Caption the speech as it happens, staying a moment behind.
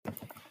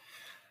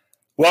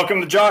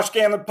Welcome to Josh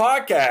Scanlon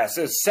Podcast.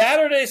 It's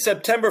Saturday,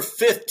 September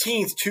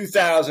 15th,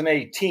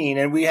 2018,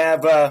 and we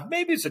have,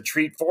 maybe it's a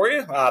treat for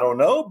you. I don't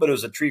know, but it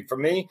was a treat for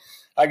me.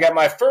 I got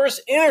my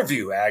first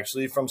interview,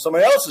 actually, from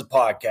somebody else's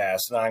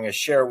podcast, and I'm going to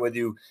share with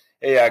you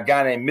a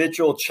guy named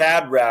Mitchell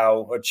Chad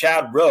Rowe,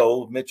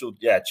 emailed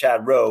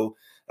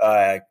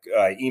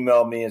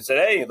me and said,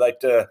 hey, you'd like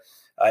to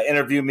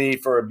interview me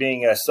for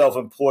being a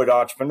self-employed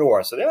entrepreneur.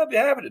 I said, yeah, I'd be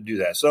happy to do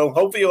that. So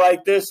hopefully you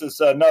like this. It's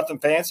nothing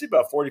fancy,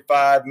 about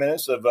 45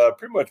 minutes of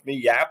pretty much me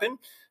yapping,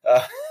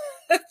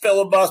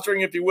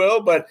 filibustering, if you will.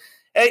 But,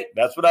 hey,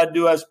 that's what I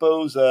do, I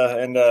suppose,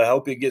 and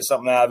hope you get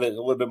something out of it, a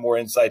little bit more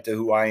insight to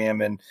who I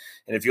am. And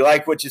if you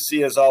like what you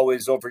see, as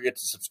always, don't forget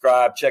to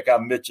subscribe. Check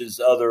out Mitch's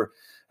other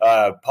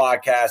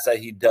podcasts that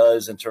he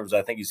does in terms of,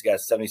 I think he's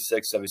got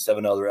 76,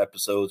 77 other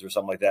episodes or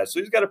something like that. So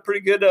he's got a pretty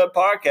good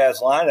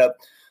podcast lineup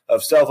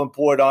of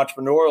self-employed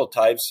entrepreneurial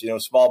types,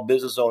 small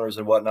business owners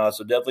and whatnot.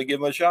 So definitely give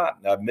them a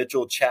shot.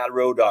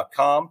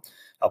 MitchellChadrow.com.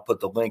 I'll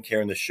put the link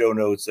here in the show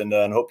notes and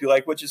hope you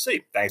like what you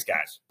see. Thanks,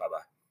 guys.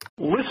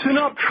 Bye-bye. Listen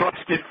up,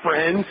 trusted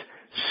friends.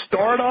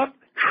 Start up,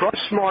 trust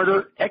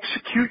smarter,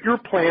 execute your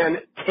plan,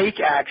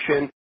 take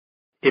action.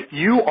 If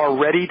you are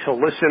ready to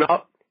listen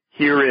up,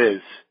 here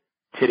is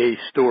today's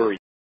story.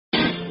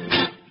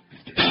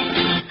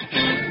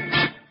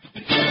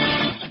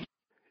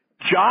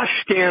 Josh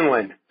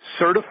Scanlon,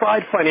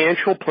 certified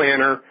financial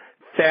planner,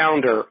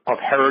 founder of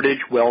Heritage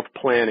Wealth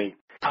Planning.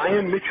 I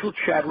am Mitchell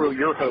Chadrow,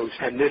 your host,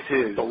 and this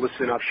is the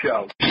Listen Up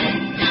Show.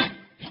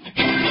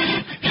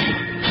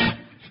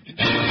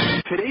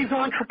 Today's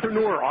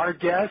entrepreneur, our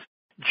guest,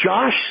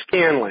 Josh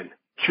Scanlon.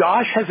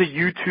 Josh has a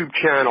YouTube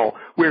channel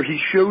where he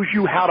shows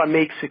you how to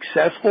make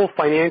successful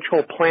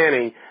financial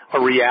planning a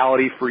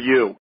reality for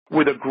you.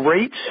 With a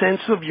great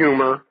sense of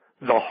humor,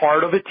 the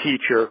heart of a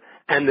teacher,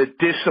 and the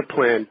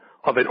discipline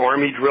of an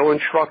Army drill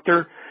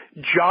instructor,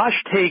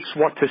 Josh takes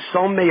what to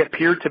some may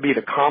appear to be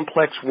the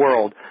complex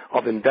world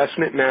of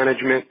investment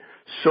management,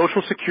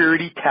 Social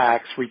Security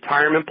tax,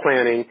 retirement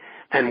planning,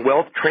 and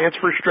wealth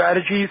transfer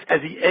strategies as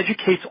he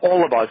educates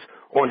all of us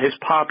on his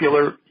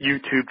popular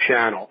YouTube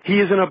channel. He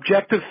is an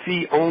objective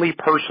fee-only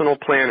personal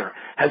planner,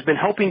 has been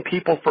helping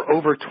people for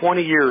over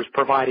 20 years,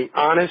 providing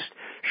honest,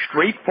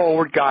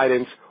 straightforward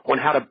guidance on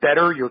how to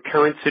better your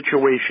current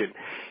situation.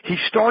 He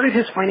started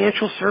his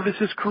financial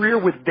services career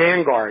with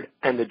Vanguard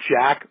and the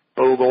Jack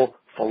Bogle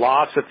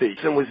philosophy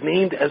and was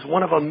named as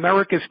one of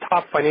America's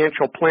top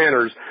financial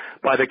planners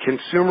by the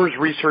Consumers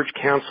Research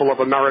Council of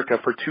America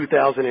for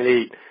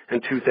 2008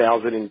 and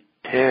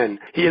 2010.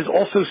 He has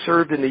also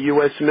served in the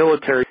U.S.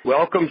 military.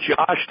 Welcome,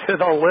 Josh, to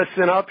the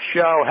Listen Up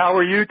Show. How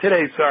are you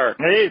today, sir?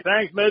 Hey,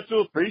 thanks,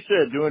 Mitchell.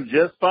 Appreciate it. Doing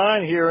just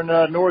fine here in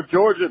North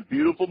Georgia.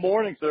 Beautiful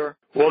morning, sir.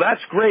 Well,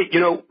 that's great.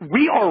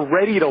 We are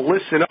ready to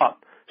listen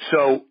up.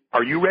 So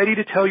are you ready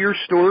to tell your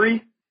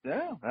story?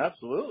 Yeah,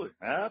 absolutely.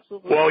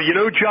 Absolutely. Well,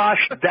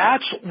 Josh,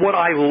 that's what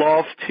I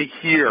love to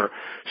hear.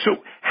 So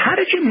how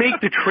did you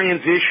make the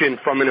transition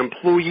from an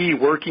employee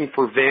working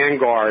for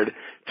Vanguard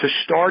to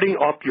starting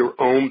up your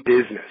own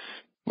business?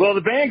 Well,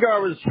 the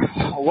Vanguard was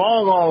a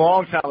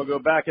long time ago,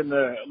 back in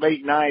the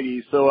late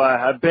 90s. So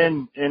I've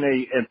been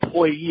an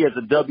employee as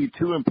a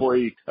W-2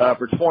 employee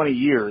for 20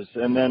 years.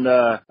 And then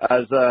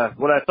as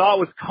what I thought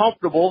was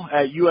comfortable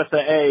at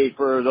USAA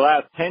for the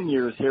last 10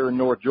 years here in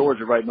North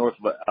Georgia, right north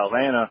of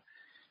Atlanta.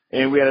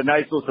 And we had a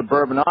nice little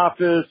suburban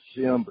office,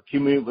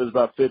 commute was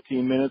about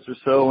 15 minutes or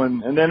so.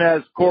 And then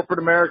as corporate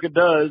America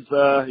does,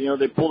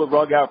 they pull the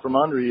rug out from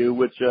under you,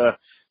 which,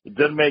 it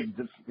doesn't make,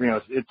 to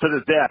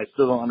this day, I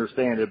still don't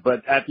understand it.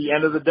 But at the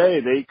end of the day,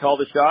 they call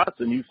the shots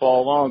and you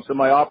follow along. So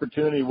my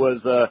opportunity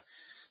was, to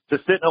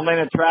sit in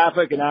Atlanta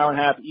traffic an hour and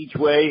a half each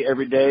way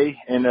every day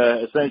and,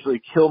 essentially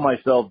kill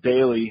myself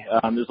daily.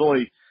 There's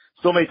only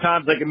so many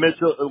times I can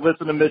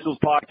listen to Mitchell's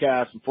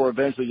podcast before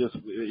eventually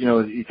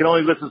you can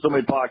only listen to so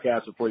many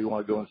podcasts before you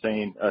want to go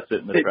insane,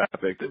 sitting in the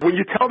traffic. When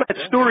you tell that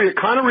story, it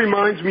kind of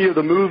reminds me of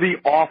the movie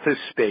Office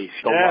Space,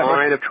 the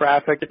line of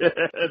traffic.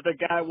 The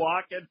guy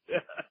walking.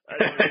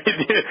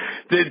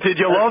 Did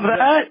you love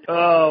that?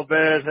 Oh,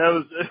 man, that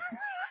was...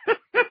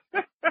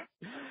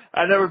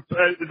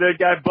 the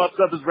guy busts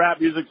up his rap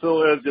music,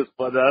 so it was just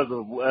fun. That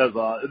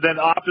was then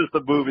Office,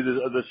 the movie,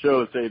 the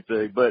show, same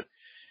thing. But,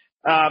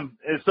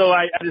 and so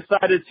I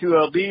decided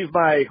to leave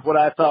what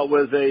I thought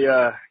was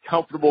a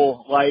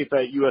comfortable life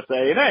at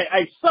USA, and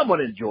I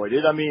somewhat enjoyed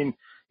it. I mean,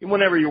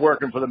 whenever you're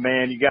working for the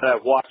man, you gotta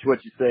watch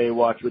what you say,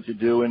 watch what you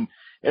do, and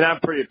I'm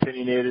pretty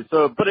opinionated.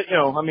 So, but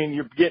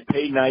you're getting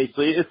paid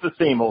nicely. It's the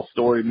same old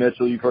story,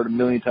 Mitchell. You've heard a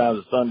million times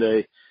a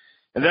Sunday.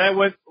 And then I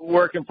went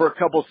working for a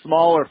couple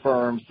smaller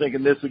firms,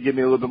 thinking this would give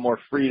me a little bit more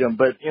freedom.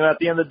 But at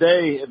the end of the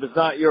day, if it's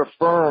not your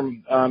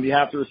firm, you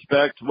have to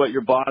respect what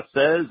your boss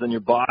says, and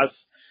your boss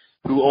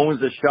who owns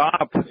the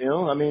shop,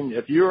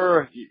 if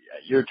you're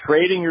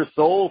trading your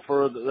soul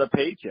for the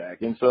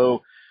paycheck. And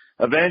so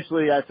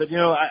eventually I said,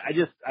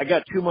 I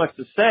got too much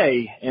to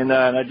say. And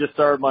I just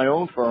started my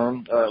own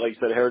firm, like I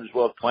said, Heritage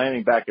Wealth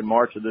Planning, back in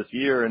March of this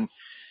year. And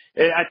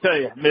I tell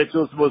you, Mitch,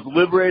 it was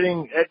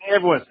liberating. And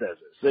everyone says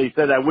this. They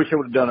said, I wish I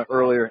would have done it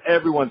earlier.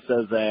 Everyone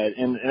says that,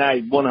 and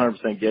I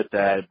 100% get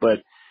that. But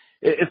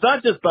it's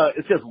not just about,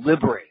 it's just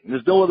liberating.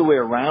 There's no other way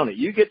around it.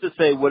 You get to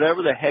say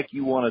whatever the heck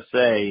you want to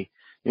say,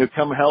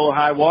 come hell or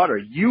high water.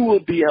 You will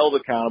be held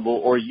accountable,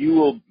 or you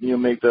will,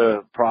 make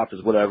the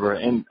profits, whatever.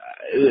 And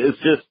it's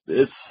just,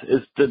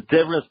 it's the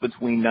difference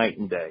between night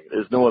and day.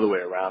 There's no other way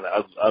around it.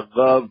 I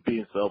love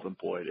being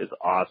self-employed. It's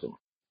awesome.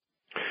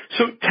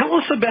 So tell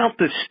us about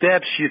the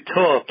steps you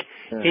took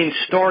in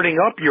starting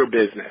up your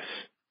business.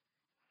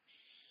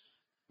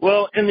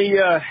 Well, in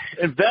the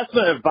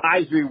investment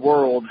advisory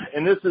world,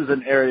 and this is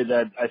an area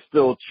that I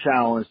still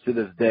challenge to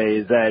this day,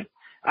 is that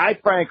I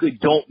frankly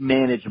don't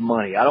manage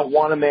money. I don't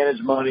want to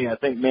manage money. I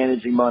think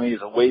managing money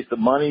is a waste of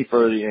money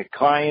for the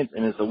clients,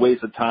 and it's a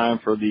waste of time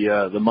for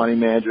the money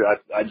manager.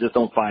 I just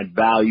don't find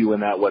value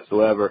in that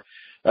whatsoever.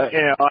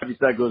 And obviously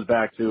that goes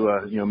back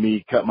to,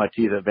 me cutting my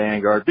teeth at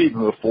Vanguard. But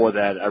even before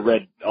that, I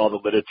read all the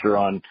literature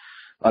on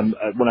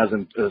when I was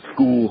in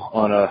school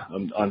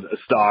on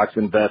stocks,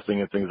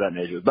 investing, and things of that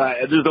nature.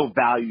 But there's no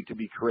value to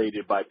be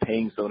created by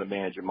paying someone to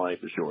manage your money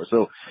for sure.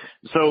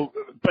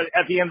 But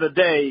at the end of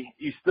the day,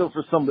 you still,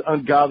 for some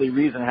ungodly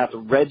reason, have to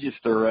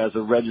register as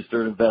a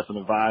registered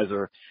investment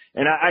advisor.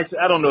 And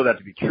I don't know that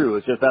to be true.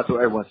 It's just that's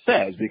what everyone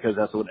says, because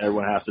that's what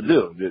everyone has to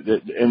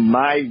do. In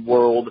my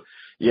world,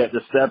 yet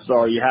the steps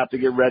are you have to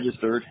get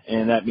registered,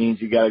 and that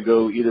means you got to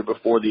go either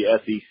before the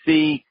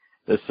SEC,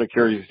 the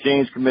Securities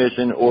Exchange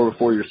Commission, or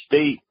before your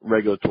state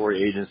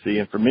regulatory agency.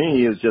 And for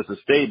me, it's just a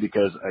state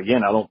because,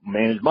 again, I don't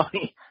manage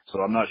money,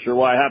 so I'm not sure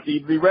why I have to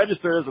even be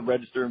registered as a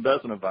registered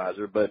investment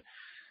advisor. But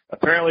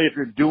apparently, if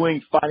you're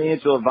doing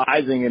financial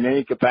advising in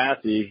any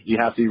capacity, you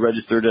have to be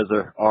registered as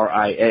a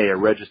RIA, a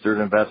registered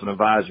investment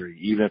advisory,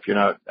 even if you're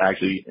not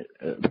actually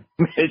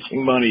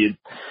managing money. It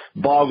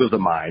boggles the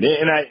mind.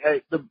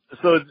 And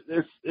so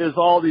there's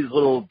all these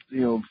little,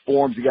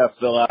 forms you got to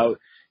fill out.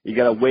 You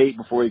got to wait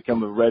before you come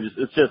to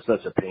register. It's just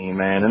such a pain,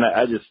 man. And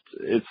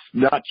it's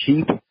not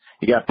cheap.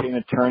 You got to pay an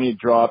attorney to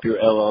draw up your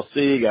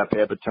LLC. You got to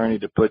pay an attorney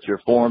to put your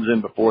forms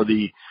in before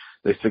the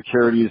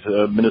Securities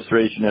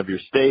Administration of your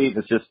state.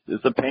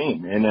 It's a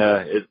pain. And,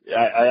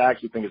 I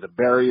actually think it's a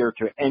barrier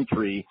to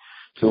entry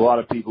to a lot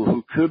of people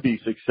who could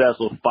be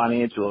successful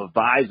financial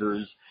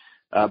advisors.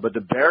 But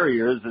the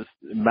barrier is this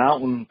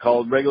mountain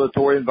called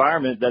regulatory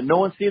environment that no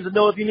one seems to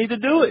know if you need to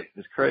do it.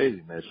 It's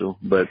crazy, Mitchell.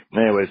 But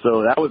anyway,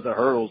 so that was the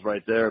hurdles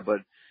right there. But,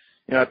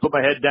 I put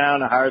my head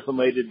down. I hired some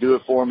lady to do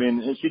it for me,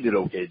 and she did an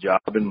okay job.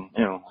 And,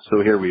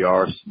 so here we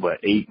are,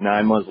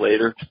 8-9 months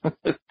later.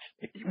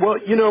 Well,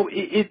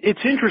 it's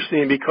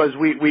interesting because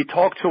we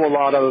talk to a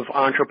lot of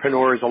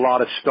entrepreneurs, a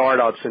lot of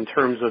startups in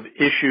terms of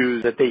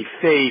issues that they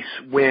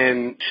face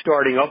when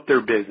starting up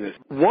their business.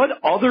 What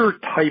other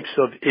types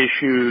of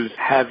issues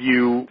have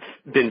you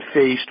been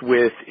faced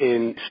with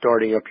in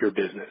starting up your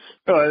business?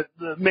 The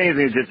main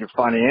thing is just your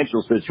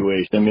financial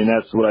situation. I mean,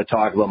 that's what I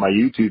talk about on my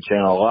YouTube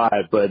channel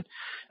live. But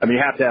I mean,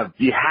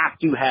 you have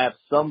to have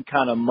some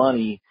kind of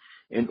money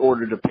in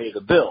order to pay the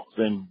bills,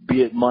 and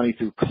be it money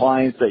through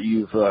clients that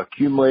you've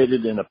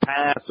accumulated in the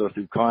past, or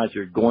through clients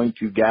you're going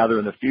to gather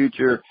in the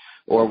future.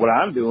 Or what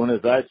I'm doing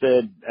is I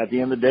said at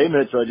the end of the day,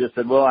 Mitchell, I just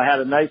said, well, I had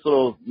a nice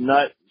little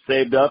nut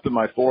saved up in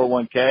my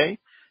 401k.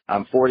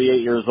 I'm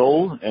 48 years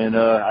old, and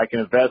I can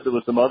invest it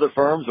with some other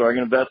firms, or I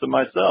can invest it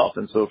myself.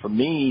 And so for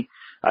me,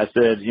 I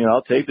said,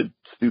 I'll take the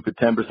stupid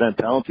 10%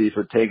 penalty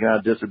for taking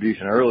out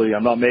distribution early.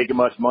 I'm not making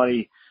much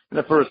money in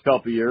the first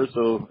couple of years,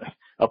 so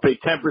I'll pay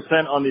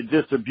 10% on the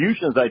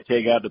distributions I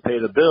take out to pay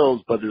the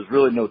bills, but there's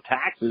really no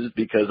taxes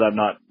because I'm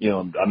not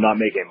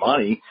making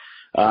money.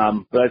 But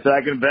I said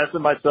I can invest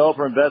in myself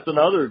or invest in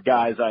other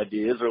guys'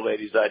 ideas or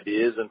ladies'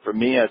 ideas. And for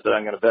me, I said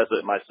I'm going to invest it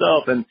in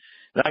myself, and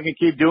I can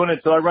keep doing it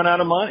until I run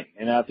out of money.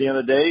 And at the end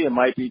of the day, it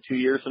might be 2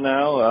 years from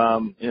now.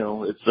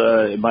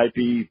 It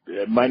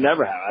might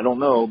never happen. I don't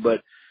know,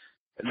 but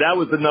that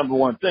was the number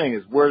one thing,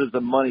 is where does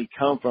the money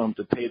come from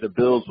to pay the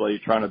bills while you're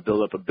trying to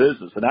build up a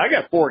business? And I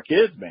got 4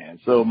 kids, man.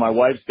 So my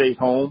wife stays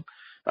home.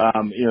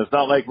 It's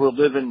not like we're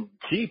living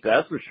cheap,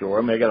 that's for sure.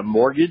 I mean, I got a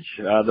mortgage,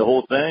 the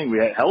whole thing. We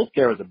had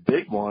healthcare was a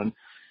big one,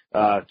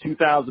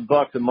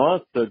 $2,000 a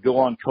month to go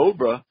on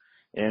Cobra.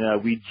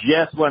 And, we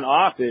just went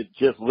off it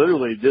just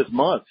literally this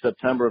month,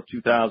 September of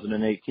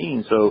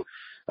 2018. So,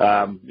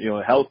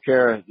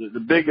 healthcare,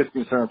 the biggest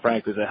concern,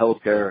 frankly, is the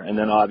healthcare, and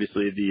then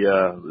obviously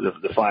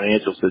the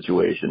financial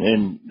situation.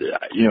 And,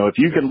 if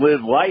you can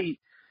live light,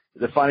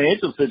 the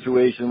financial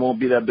situation won't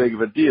be that big of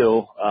a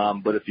deal.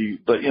 But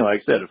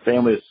like I said, a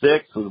family of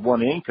 6 with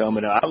one income,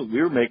 and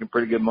we were making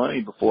pretty good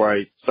money before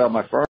I started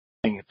my firm.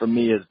 For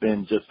me has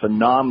been just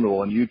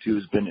phenomenal, and YouTube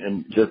has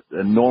been just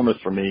enormous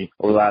for me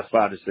over the last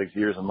 5 to 6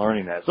 years in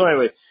learning that. So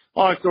anyway,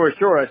 long story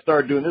short, I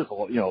started doing this,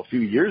 a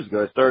few years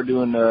ago. I started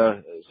doing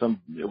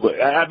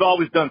I've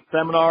always done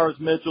seminars,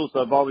 Mitchell,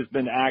 so I've always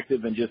been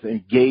active in just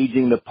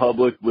engaging the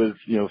public with,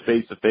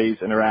 face-to-face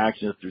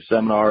interactions through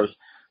seminars,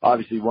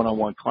 obviously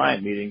one-on-one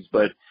client meetings.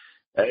 But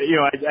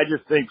I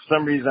just think for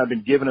some reason I've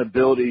been given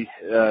ability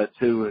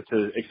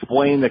to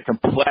explain the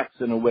complex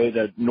in a way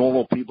that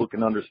normal people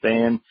can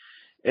understand.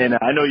 And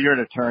I know you're an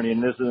attorney,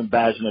 and this isn't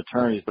bashing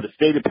attorneys, but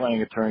estate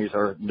planning attorneys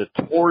are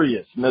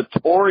notorious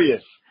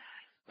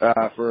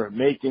for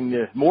making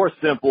this more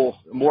simple,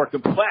 more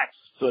complex,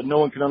 so that no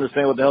one can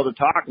understand what the hell they're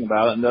talking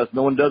about, and thus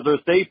no one does their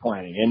estate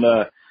planning. And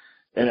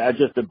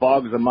it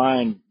boggles the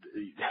mind.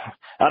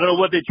 I don't know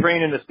what they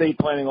train in estate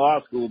planning law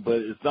school, but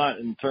it's not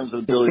in terms of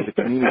the ability to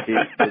communicate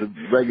with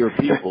regular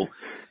people.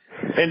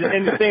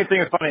 And the same thing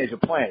with financial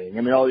planning.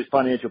 I mean, all these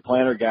financial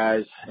planner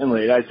guys, and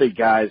I say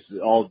guys,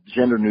 all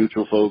gender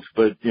neutral folks,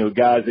 but,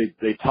 guys,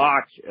 they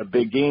talk a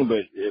big game,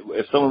 but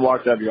if someone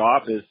walks out of your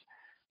office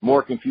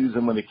more confused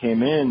than when they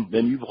came in,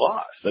 then you've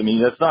lost. I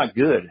mean, that's not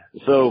good.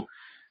 So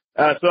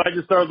I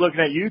just started looking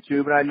at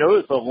YouTube, and I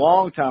noticed a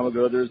long time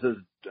ago there's this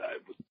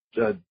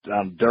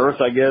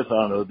dearth, I guess. I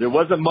don't know. There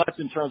wasn't much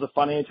in terms of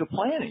financial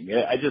planning.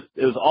 It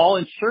was all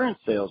insurance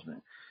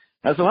salesmen.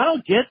 And so I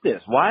don't get this.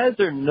 Why is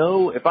there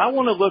if I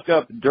want to look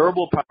up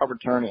durable power of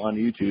attorney on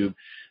YouTube,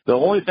 the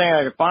only thing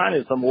I can find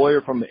is some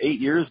lawyer from 8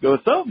 years ago.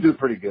 Some do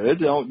pretty good.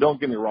 Don't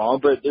get me wrong,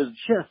 but there's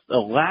just a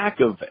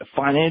lack of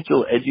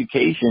financial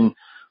education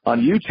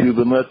on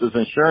YouTube unless it's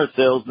insurance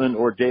salesmen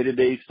or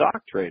day-to-day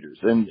stock traders.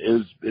 And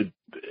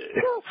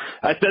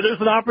I said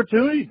there's an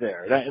opportunity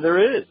there.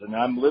 There is, and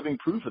I'm living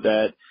proof of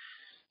that.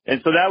 And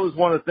so that was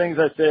one of the things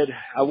I said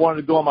I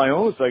wanted to go on my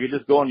own, so I could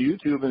just go on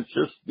YouTube and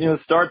just,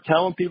 start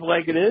telling people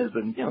like it is.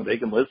 And, they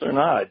can listen or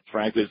not.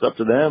 Frankly, it's up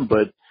to them.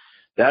 But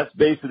that's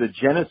basically the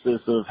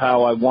genesis of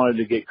how I wanted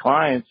to get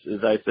clients.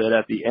 As I said,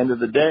 at the end of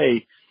the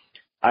day,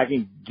 I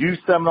can do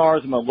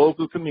seminars in my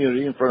local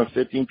community in front of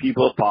 15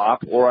 people a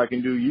pop, or I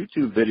can do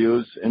YouTube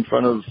videos in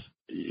front of,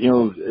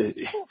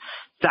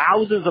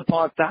 thousands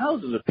upon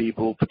thousands of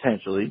people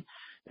potentially.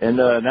 And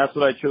that's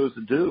what I chose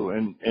to do.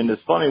 And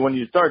it's funny when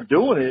you start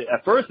doing it,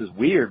 at first it's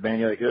weird, man.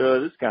 You're like,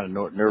 oh, this is kind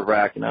of nerve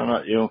wracking. I'm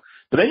not,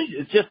 but then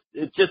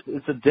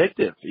it's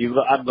addictive.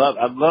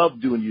 I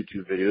love doing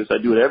YouTube videos.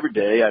 I do it every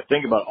day. I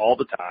think about it all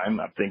the time.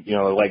 I think,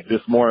 like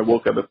this morning I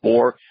woke up at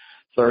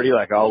 4:30,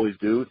 like I always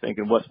do,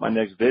 thinking what's my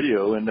next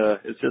video. And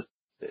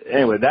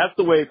anyway, that's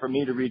the way for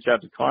me to reach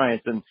out to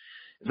clients. And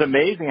it's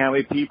amazing how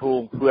many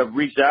people who have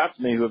reached out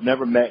to me who have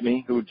never met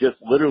me, who just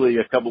literally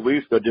a couple of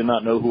weeks ago did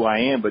not know who I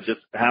am, but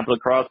just happened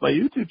across my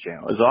YouTube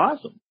channel. It's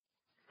awesome.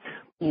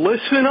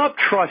 Listen up,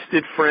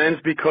 trusted friends,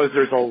 because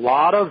there's a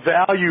lot of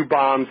value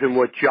bombs in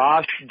what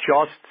Josh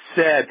just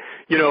said.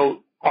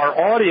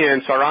 Our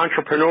audience, our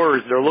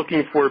entrepreneurs, they're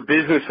looking for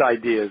business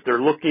ideas.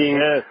 They're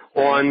looking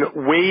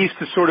on ways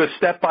to sort of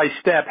step by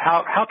step.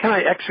 How can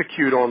I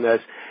execute on this?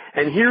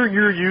 And here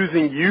you're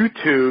using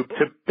YouTube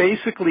to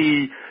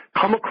basically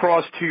come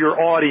across to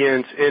your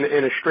audience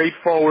in a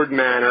straightforward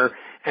manner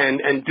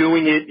and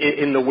doing it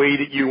in the way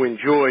that you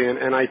enjoy.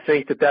 And I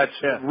think that's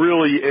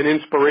really an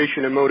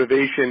inspiration and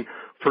motivation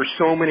for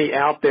so many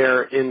out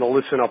there in the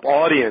Listen Up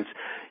audience.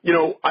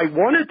 I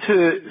wanted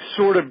to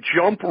sort of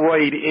jump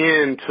right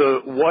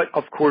into what,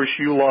 of course,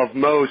 you love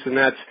most, and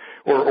that's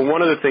or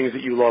one of the things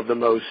that you love the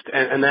most,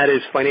 and that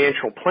is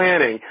financial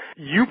planning.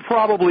 You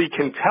probably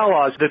can tell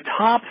us the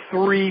top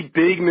 3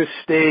 big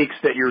mistakes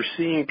that you're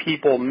seeing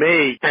people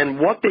make and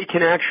what they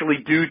can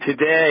actually do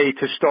today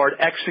to start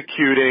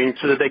executing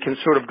so that they can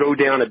sort of go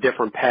down a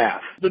different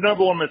path. The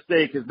number one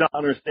mistake is not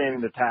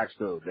understanding the tax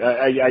code. For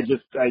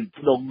the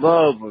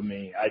love of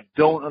me, I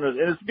don't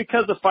understand. It's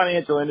because the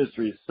financial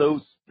industry is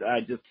so, I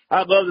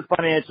love the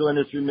financial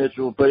industry,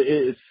 Mitchell, but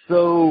it's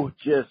so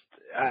just,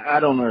 I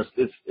don't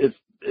understand.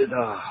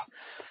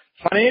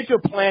 Financial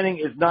planning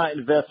is not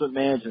investment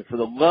management, for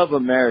the love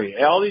of Mary.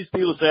 All these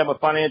people say I'm a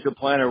financial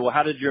planner. Well,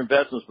 how did your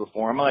investments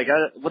perform? I'm like,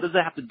 what does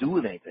that have to do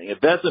with anything?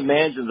 Investment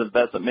management is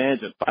investment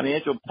management.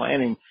 Financial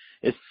planning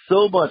is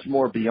so much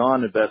more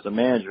beyond investment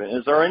management.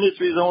 It's our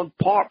industry's own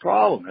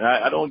problem. And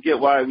I don't get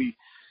why all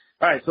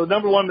right. So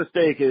number one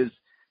mistake is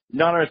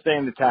not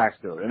understanding the tax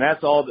code. And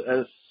that's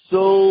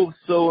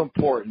so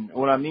important.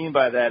 What I mean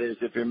by that is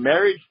if you're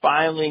married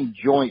filing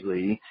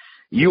jointly,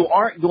 you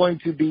aren't going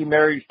to be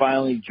married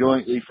filing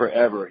jointly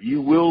forever.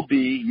 You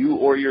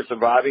or your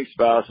surviving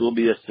spouse will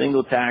be a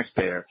single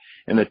taxpayer.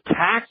 And the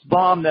tax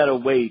bomb that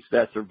awaits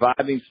that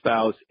surviving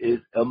spouse is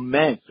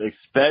immense,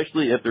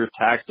 especially if there's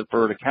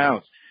tax-deferred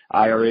accounts,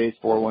 IRAs,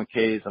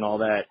 401ks, and all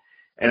that.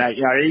 And I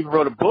even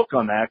wrote a book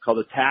on that called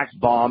The Tax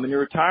Bomb in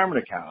Your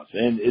Retirement Accounts.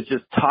 And it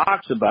just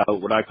talks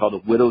about what I call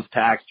the widow's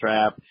tax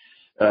trap,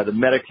 the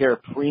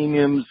Medicare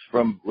premiums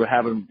from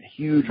having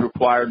huge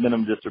required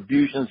minimum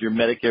distributions. Your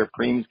Medicare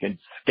premiums can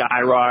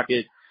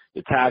skyrocket.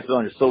 The taxes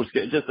on your Social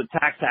Security, just the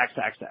tax. And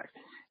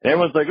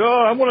everyone's like,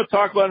 oh, I want to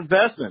talk about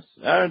investments.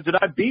 Did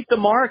I beat the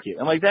market?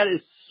 I'm like, that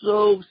is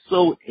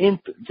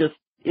just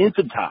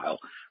infantile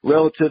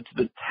relative to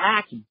the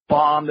tax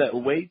bomb that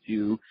awaits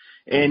you,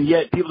 and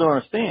yet people don't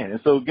understand.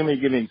 And so give me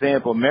an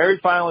example.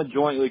 Married filing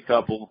jointly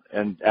couple,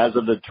 and as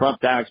of the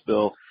Trump tax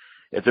bill,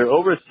 if they're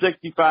over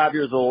 65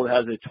 years old,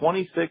 has a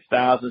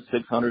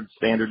 $26,600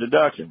 standard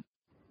deduction.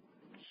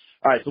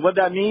 All right, so what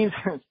that means,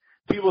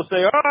 people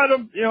say,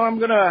 oh, I'm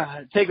going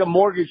to take a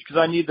mortgage because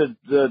I need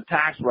the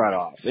tax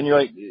write-off. And you're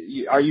like,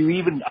 are you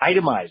even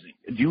itemizing?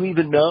 Do you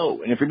even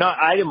know? And if you're not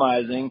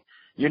itemizing,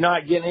 you're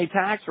not getting a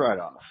tax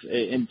write-off.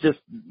 And just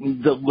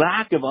the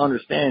lack of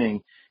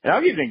understanding. And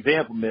I'll give you an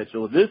example,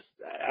 Mitchell.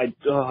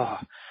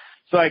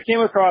 So I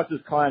came across this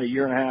client a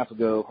year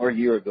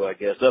ago, I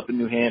guess, up in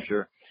New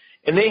Hampshire.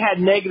 And they had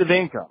negative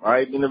income,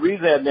 right? And the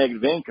reason they had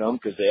negative income,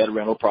 because they had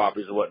rental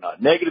properties and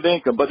whatnot, negative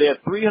income, but they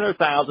had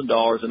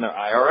 $300,000 in their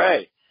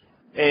IRA.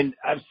 And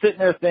I'm sitting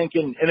there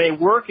thinking, and they're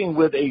working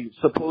with a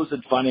supposed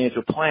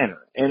financial planner.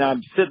 And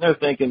I'm sitting there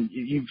thinking,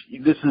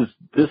 this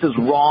is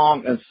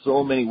wrong in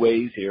so many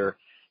ways here,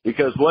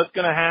 because what's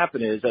going to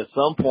happen is at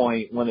some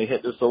point when they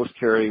hit their Social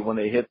Security, when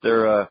they hit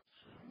their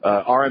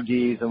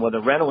RMDs, and when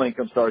the rental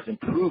income starts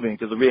improving,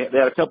 because they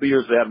had a couple of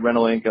years they had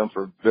rental income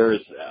for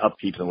various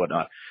upkeeps and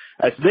whatnot.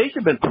 So they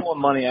should have been pulling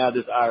money out of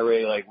this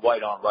IRA like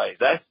white on rice.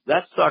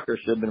 That sucker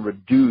should have been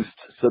reduced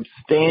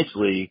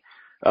substantially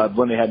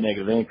when they had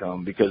negative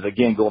income, because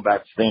again, going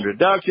back to standard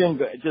deduction,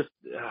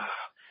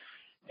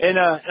 and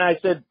I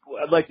said,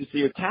 I'd like to see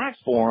your tax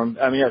form.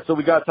 I mean, so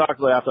we got to talk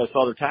about it after I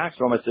saw their tax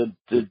form. I said,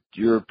 did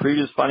your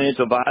previous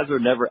financial advisor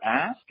never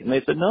ask? And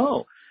they said,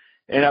 no.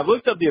 And I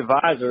looked up the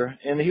advisor,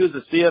 and he was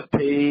a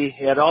CFP.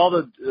 He had all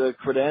the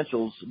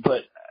credentials,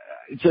 but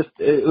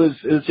it was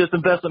just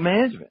investment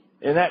management.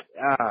 And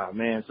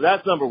so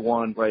that's number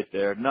one right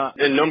there.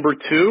 And number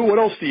two, what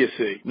else do you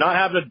see? Not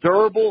having a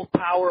durable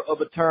power of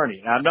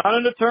attorney. Now, I'm not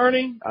an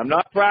attorney. I'm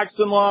not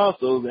practicing law.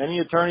 So any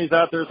attorneys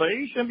out there say,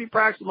 hey, you shouldn't be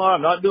practicing law.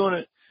 I'm not doing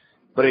it.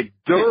 But a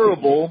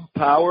durable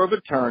power of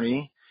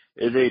attorney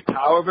is a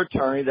power of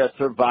attorney that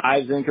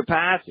survives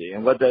incapacity.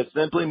 And what that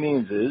simply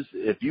means is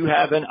if you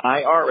have an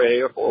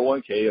IRA or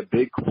 401k, a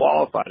big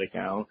qualified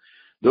account,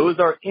 those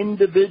are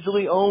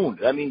individually owned.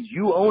 That means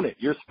you own it.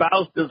 Your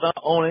spouse does not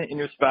own it, and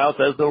your spouse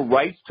has no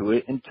rights to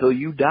it until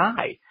you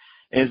die,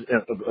 and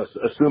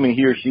assuming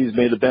he or she's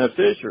made the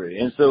beneficiary.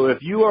 And so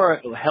if you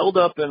are held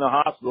up in the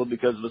hospital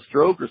because of a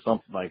stroke or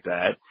something like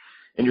that,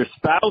 and your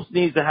spouse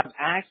needs to have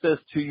access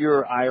to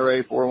your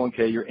IRA,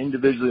 401k, your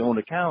individually owned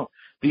account,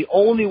 the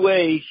only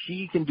way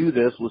she can do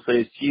this, we'll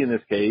say it's she in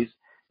this case,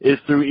 is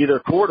through either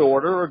court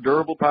order or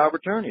durable power of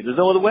attorney. There's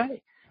no other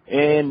way.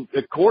 And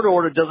a court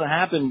order doesn't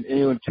happen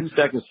in 2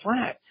 seconds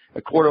flat.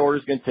 A court order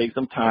is going to take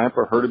some time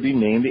for her to be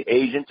named the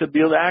agent to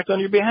be able to act on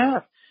your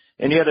behalf.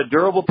 And you had a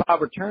durable power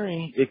of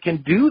attorney. It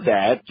can do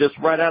that just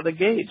right out of the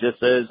gate. It just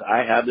says,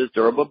 I have this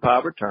durable power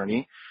of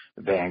attorney,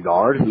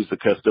 Vanguard, who's the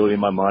custodian of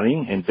my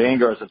money. And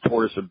Vanguard is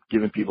notorious for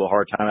giving people a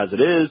hard time as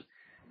it is.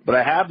 But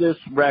I have this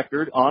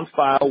record on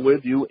file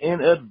with you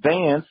in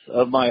advance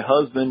of my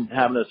husband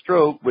having a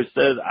stroke, which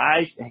says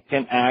I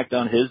can act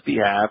on his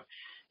behalf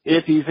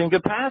if he's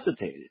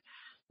incapacitated.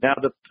 Now,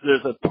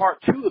 there's a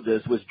part two of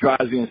this which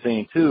drives me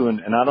insane too,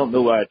 and I don't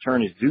know why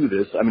attorneys do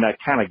this. I mean, I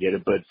kind of get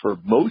it, but for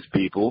most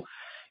people,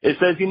 it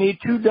says you need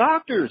 2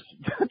 doctors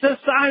to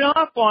sign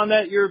off on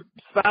that your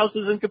spouse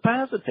is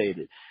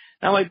incapacitated.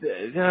 I'm like,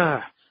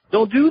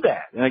 don't do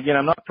that. And again,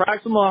 I'm not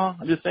practicing law.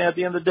 I'm just saying at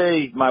the end of the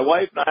day, my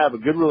wife and I have a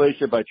good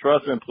relationship. I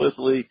trust her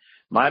implicitly.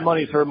 My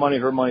money's her money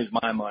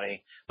my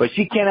money. But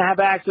she can't have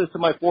access to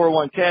my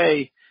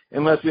 401k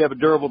unless we have a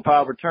durable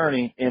power of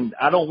attorney. And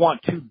I don't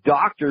want 2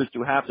 doctors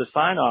to have to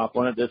sign off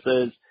on it that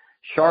says,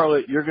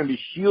 Charlotte, you're going to be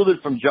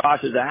shielded from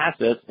Josh's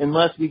assets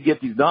unless we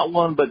get these not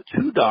 1 but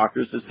 2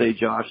 doctors to say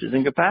Josh is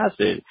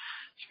incapacitated.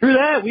 Screw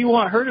that. We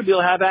want her to be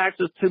able to have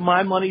access to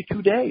my money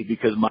today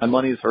because my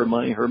money is her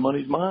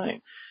money's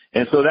mine.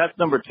 And so that's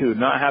number 2,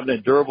 not having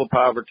a durable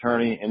power of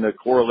attorney. And the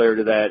corollary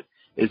to that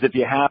is if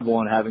you have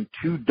one, having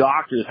 2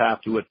 doctors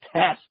have to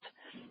attest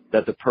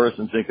that the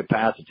person's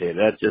incapacitated.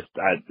 That just,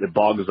 it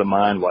boggles the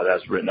mind why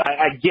that's written.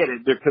 I get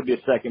it. There could be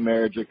a second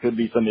marriage. There could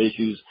be some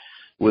issues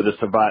with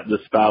the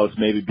spouse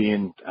maybe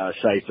being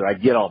shyster. I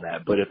get all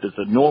that. But if it's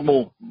a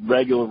normal,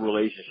 regular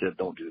relationship,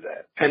 don't do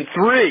that. And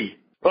 3.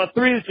 Well,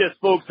 3 is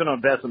just focusing on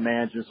investment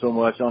management so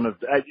much.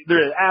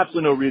 There is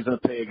absolutely no reason to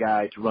pay a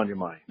guy to run your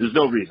money. There's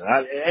no reason.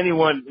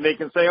 Anyone, they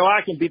can say, oh,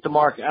 I can beat the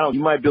market. You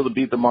might be able to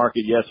beat the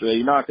market yesterday.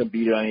 You're not going to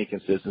beat it on any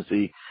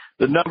consistency.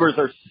 The numbers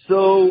are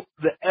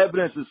the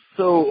evidence is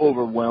so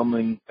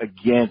overwhelming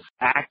against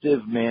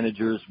active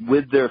managers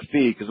with their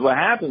fee. Because what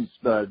happens,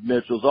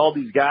 Mitchell, is all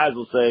these guys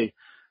will say,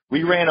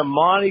 we ran a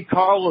Monte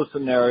Carlo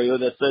scenario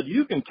that said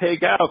you can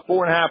take out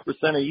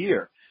 4.5% a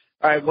year.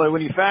 All right, well,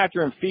 when you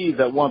factor in fees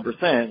at 1%,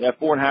 that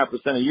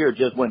 4.5% a year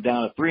just went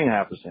down to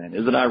 3.5%.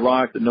 Isn't it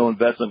ironic that no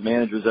investment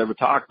managers ever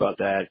talk about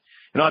that?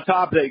 And on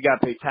top of that, you got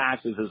to pay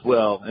taxes as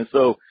well. And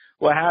so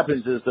what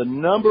happens is the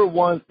number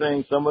one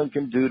thing someone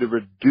can do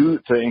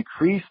to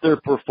increase their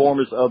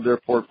performance of their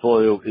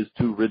portfolio is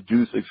to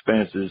reduce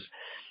expenses,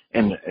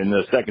 and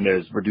the second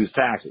is reduce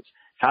taxes.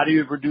 How do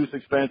you reduce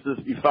expenses?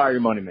 You fire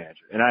your money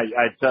manager. And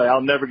I tell you, I'll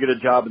never get a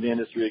job in the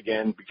industry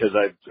again because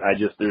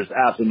there's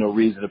absolutely no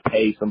reason to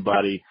pay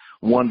somebody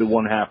 1 to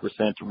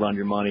 1.5% to run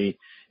your money.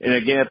 And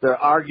again, if their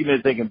argument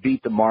is they can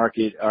beat the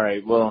market, all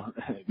right, well,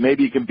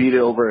 maybe you can beat it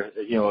over,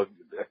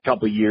 a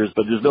couple of years,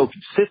 but there's no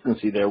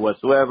consistency there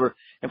whatsoever.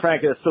 And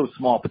frankly, that's so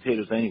small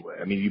potatoes anyway.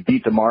 I mean, you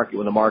beat the market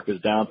when the market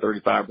was down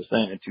 35%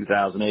 in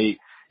 2008.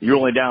 You're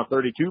only down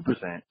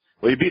 32%.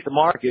 Well, you beat the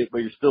market, but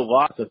you're still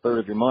lost a third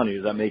of your money.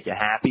 Does that make you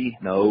happy?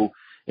 No.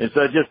 And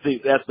so I just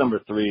think that's number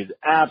 3.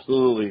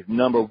 Absolutely.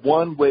 Number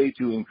 1 way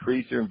to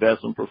increase your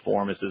investment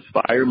performance is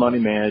fire your money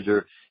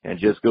manager and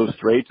just go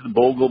straight to the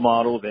Bogle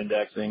model of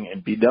indexing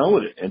and be done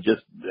with it. And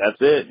just, that's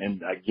it.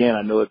 And again,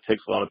 I know it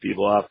ticks a lot of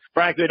people off.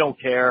 Frankly, I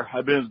don't care.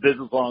 I've been in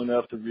business long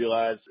enough to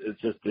realize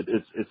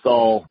it's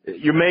all,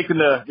 you're making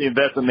the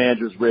investment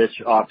managers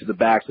rich off to the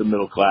backs of the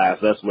middle class.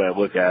 That's the way I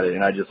look at it.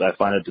 And I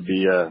find it to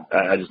be,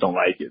 I just don't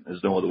like it.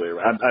 There's no other way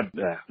around.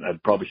 I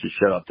probably should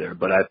shut up there,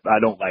 but I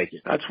don't like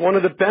it. That's one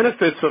of the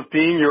benefits of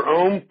being your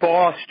own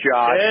boss,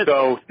 Josh.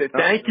 So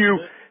thank you.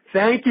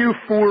 Thank you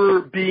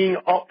for being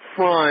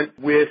upfront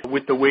with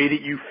the way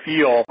that you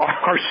feel.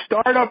 Our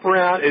startup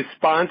round is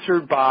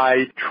sponsored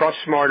by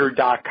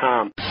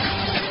TrustSmarter.com.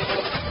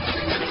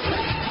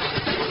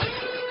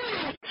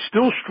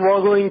 Still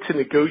struggling to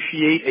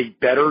negotiate a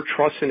better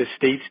trust and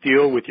estates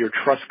deal with your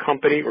trust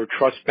company or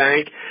trust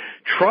bank?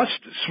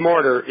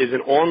 TrustSmarter is an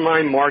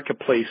online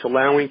marketplace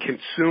allowing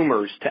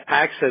consumers to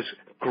access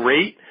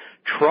great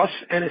trust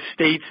and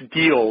estates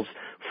deals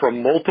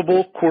from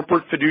multiple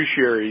corporate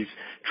fiduciaries,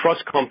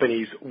 trust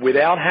companies,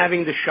 without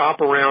having to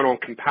shop around on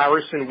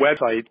comparison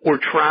websites or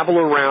travel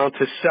around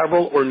to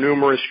several or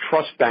numerous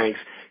trust banks,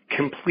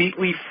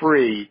 completely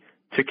free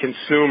to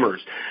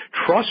consumers.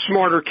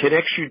 TrustSmarter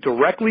connects you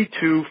directly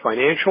to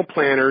financial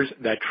planners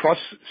that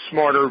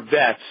TrustSmarter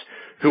vets,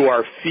 who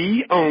are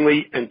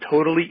fee-only and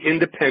totally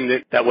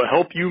independent, that will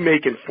help you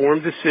make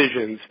informed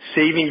decisions,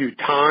 saving you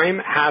time,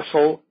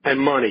 hassle, and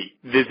money.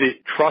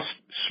 Visit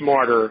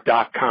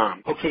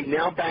TrustSmarter.com. Okay,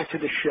 now back to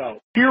the show.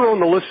 Here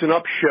on the Listen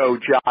Up show,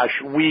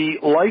 Josh, we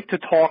like to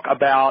talk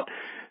about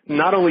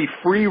not only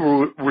free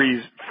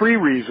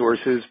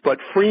resources, but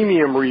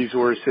freemium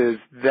resources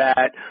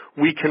that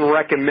we can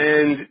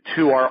recommend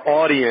to our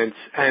audience,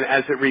 and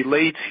as it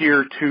relates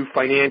here to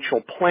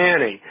financial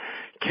planning.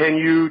 Can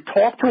you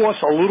talk to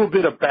us a little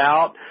bit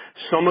about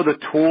some of the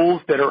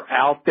tools that are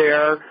out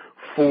there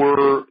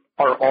for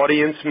our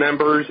audience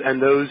members and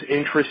those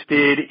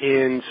interested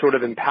in sort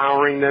of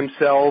empowering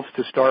themselves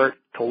to start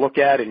to look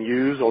at and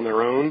use on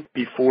their own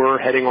before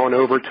heading on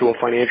over to a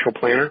financial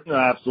planner?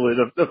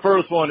 Absolutely. The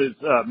first one is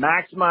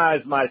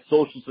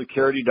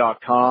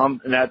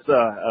MaximizeMySocialSecurity.com, and that's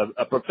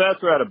a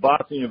professor at a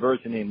Boston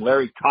University named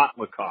Larry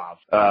Kotlikoff.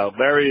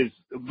 Larry is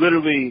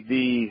literally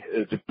the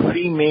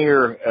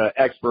premier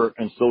expert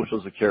in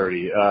Social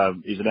Security.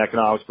 He's an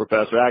economics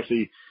professor.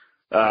 Actually,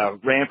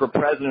 ran for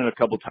president a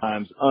couple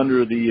times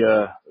under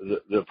the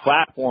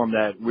platform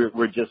that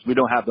we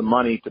don't have the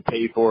money to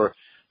pay for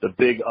the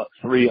big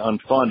 3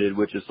 unfunded,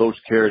 which is Social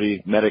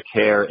Security,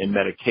 Medicare, and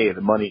Medicaid.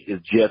 The money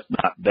is just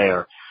not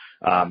there.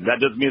 That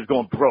doesn't mean it's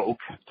going broke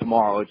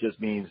tomorrow. It just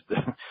means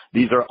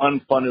these are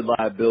unfunded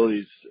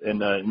liabilities, and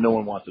no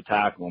one wants to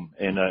tackle them.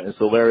 And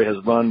so Larry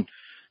has run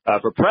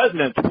for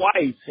president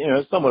twice. You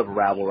know, somewhat of a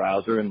rabble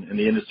rouser, and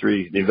the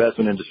industry, the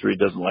investment industry,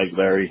 doesn't like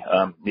Larry.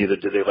 Neither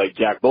do they like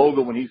Jack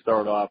Bogle when he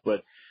started off.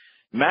 But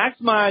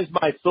Maximize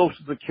My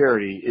Social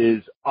Security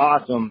is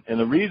awesome, and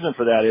the reason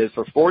for that is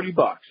for $40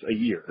 a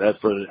year. That's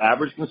for the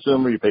average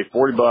consumer. You pay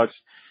 $40.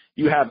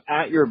 You have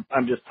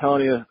I'm just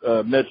telling you,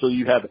 Mitchell,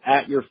 you have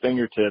at your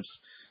fingertips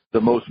the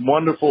most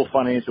wonderful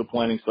financial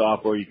planning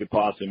software you could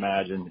possibly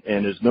imagine.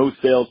 And there's no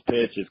sales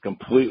pitch. It's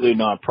completely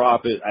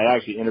nonprofit. I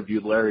actually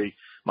interviewed Larry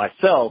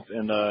myself,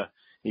 and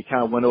he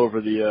kind of went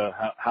over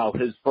how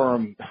his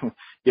firm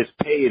gets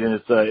paid, and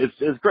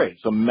it's great.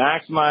 So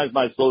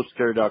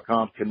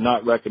MaximizeMySocialSecurity.com.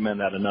 Cannot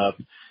recommend that enough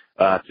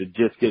to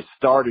just get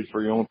started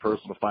for your own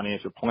personal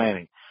financial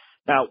planning.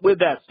 Now, with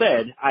that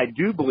said, I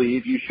do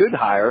believe you should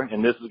hire,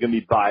 and this is going to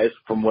be biased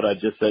from what I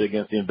just said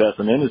against the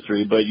investment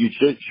industry, but you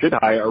should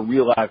hire a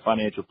real-life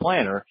financial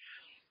planner.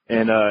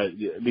 And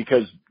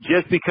because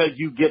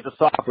you get the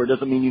software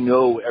doesn't mean you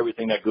know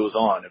everything that goes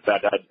on. In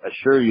fact, I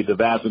assure you the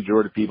vast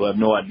majority of people have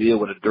no idea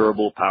what a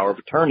durable power of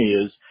attorney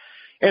is,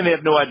 and they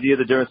have no idea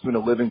the difference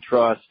between a living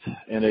trust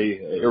and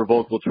a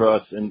irrevocable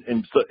trust.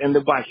 And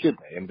why should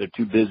they? And they're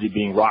too busy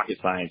being rocket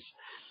science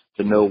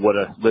to know what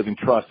a living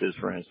trust is,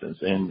 for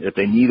instance. And if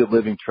they need a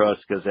living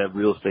trust because they have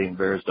real estate in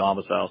various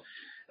domiciles.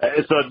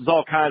 So there's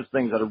all kinds of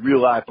things that a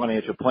real-life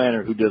financial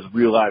planner who does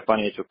real-life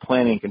financial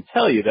planning can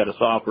tell you that a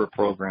software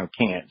program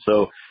can't.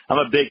 So I'm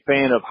a big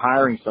fan of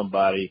hiring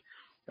somebody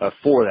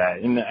for that.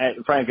 And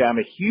frankly, I'm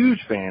a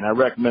huge fan. I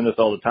recommend this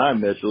all the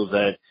time, Mitchell, is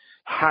that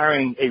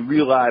hiring a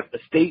real-life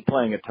estate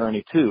planning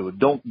attorney, too.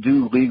 Don't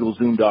do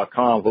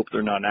LegalZoom.com. Hope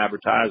they're not an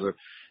advertiser.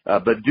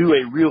 But do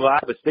a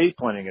real-life estate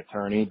planning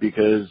attorney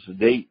because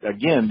they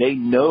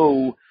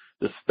know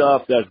the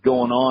stuff that's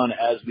going on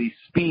as we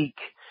speak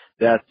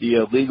that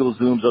the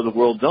LegalZooms of the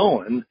world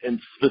don't,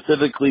 and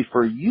specifically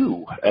for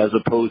you, as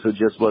opposed to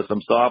just what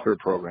some software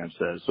program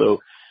says. So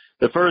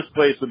The first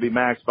place would be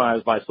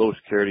maximize my Social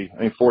Security.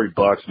 I mean,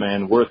 $40,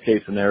 man. Worst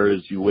case scenario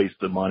is you waste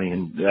the money,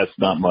 and that's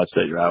not much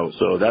that you're out.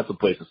 So that's a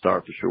place to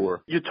start for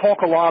sure. You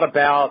talk a lot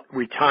about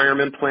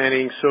retirement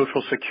planning,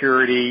 Social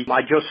Security.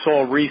 I just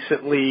saw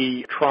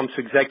recently Trump's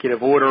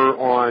executive order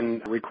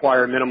on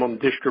required minimum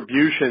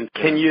distribution.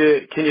 Can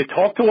you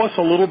talk to us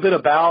a little bit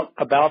about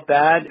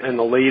that and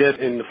the latest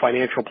in the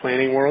financial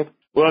planning world?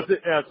 Well,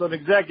 so an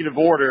executive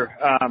order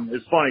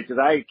is funny because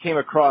I came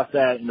across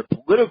that in the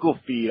political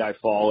feed I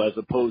follow as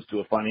opposed to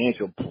a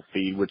financial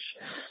feed, which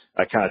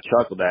I kind of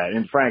chuckled at.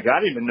 And Frank,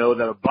 I didn't even know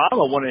that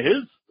Obama, one of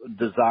his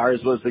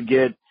desires was to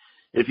get,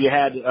 if you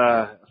had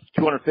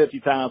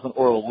 $250,000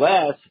 or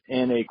less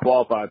in a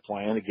qualified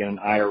plan, again, an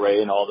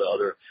IRA and all the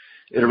other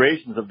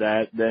iterations of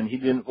that, then he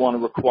didn't want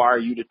to require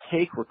you to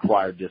take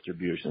required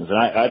distributions. And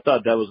I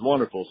thought that was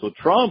wonderful. So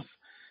Trump's,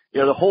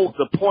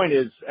 the point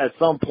is at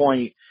some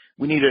point,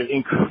 we need to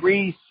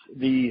increase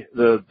the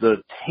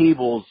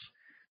tables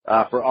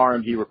for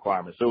RMD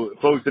requirements. So,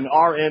 folks, an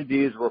RMD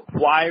is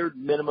required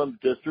minimum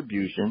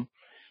distribution.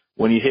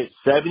 When you hit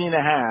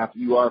 70.5,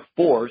 you are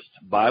forced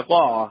by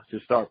law to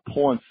start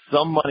pulling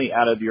some money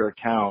out of your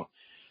account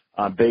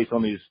based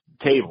on these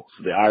tables,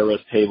 the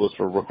IRS tables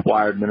for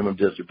required minimum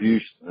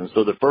distribution. And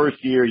so the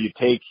first year you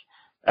take,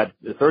 at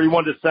the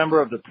 31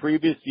 December of the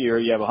previous year,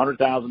 you have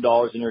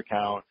 $100,000 in your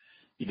account.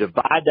 You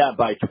divide that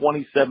by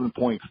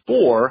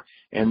 27.4,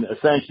 and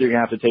essentially you're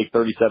going to have to take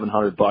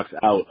 $3,700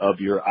 out of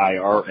your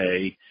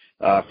IRA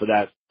for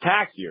that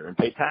tax year and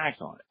pay tax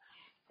on it.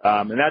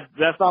 And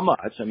that's not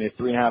much. I mean,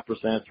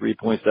 3.5%,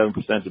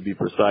 3.7% to be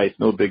precise,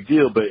 no big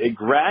deal. But it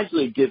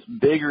gradually gets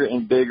bigger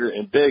and bigger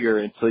and bigger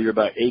until you're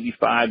about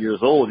 85 years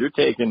old. You're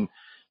taking,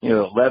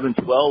 11,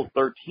 12,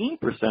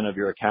 13% of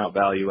your account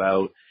value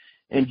out.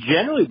 And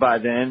generally by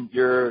then,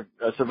 you're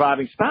a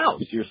surviving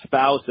spouse. Your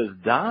spouse has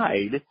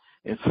died.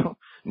 And so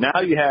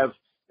now you have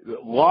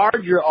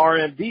larger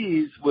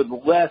RMDs with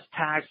less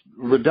tax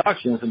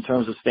reductions in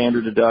terms of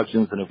standard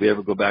deductions, and if we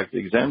ever go back to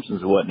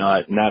exemptions and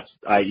whatnot, and that's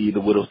i.e.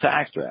 the widow's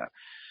tax draft.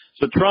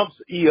 So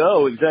Trump's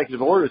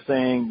executive order is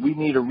saying we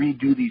need to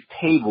redo these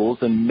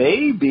tables, and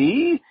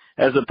maybe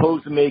as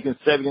opposed to making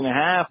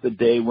 70.5 the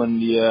day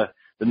when the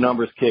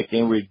numbers kick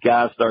in, we've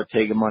got to start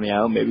taking money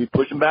out, maybe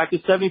push them back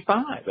to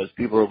 75 as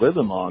people are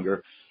living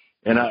longer.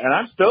 And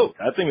I'm stoked.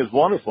 I think it's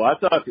wonderful. I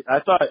thought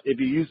if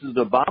he uses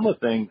the Obama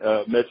thing,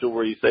 Mitchell,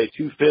 where you say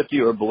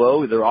 250 or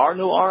below, there are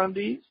no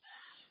RMDs.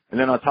 And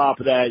then on top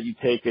of that, you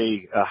take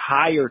a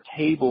higher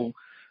table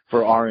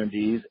for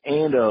RMDs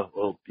and a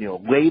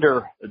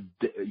later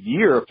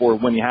year for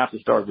when you have to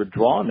start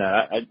withdrawing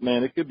that.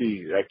 It could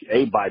be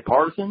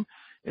bipartisan,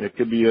 and it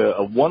could be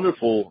a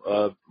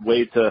wonderful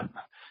way to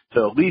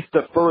at least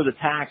defer the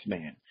tax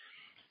man.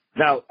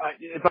 Now,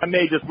 if I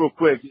may just real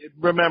quick,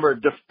 remember,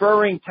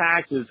 deferring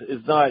taxes is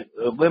not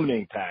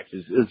eliminating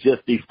taxes. It's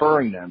just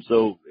deferring them.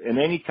 So in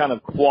any kind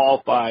of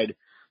qualified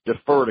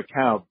deferred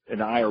account, an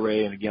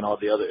IRA, and again, all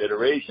the other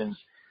iterations,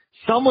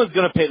 someone's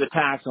going to pay the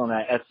tax on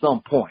that at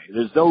some point.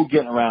 There's no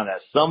getting around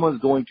that.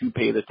 Someone's going to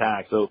pay the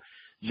tax. So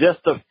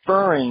just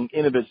deferring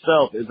in of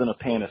itself isn't a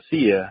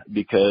panacea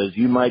because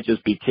you might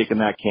just be kicking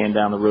that can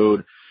down the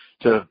road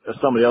to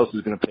somebody else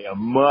who's going to pay a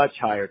much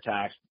higher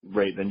tax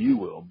rate than you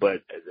will.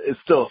 But it's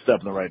still a step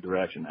in the right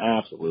direction.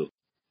 Absolutely.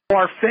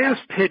 Our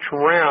Fast Pitch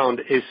round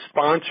is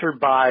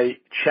sponsored by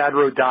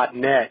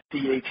Chadrow.net,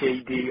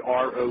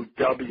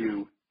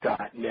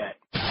 CHADROW.net.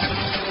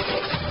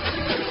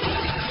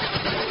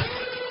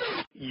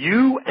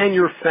 You and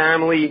your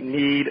family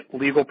need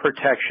legal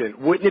protection.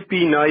 Wouldn't it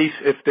be nice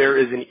if there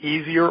is an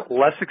easier,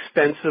 less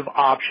expensive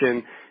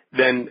option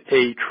than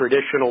a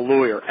traditional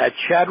lawyer? At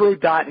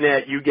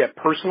Chadrow.net, you get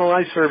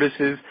personalized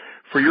services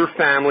for your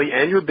family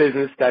and your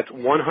business that's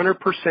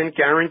 100%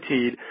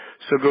 guaranteed.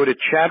 So go to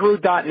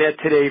Chadrow.net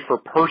today for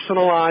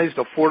personalized,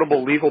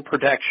 affordable legal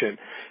protection.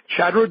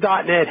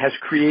 Chadrow.net has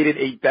created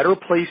a better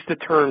place to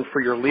turn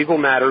for your legal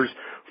matters.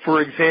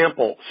 For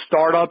example,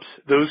 startups,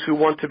 those who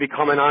want to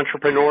become an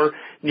entrepreneur,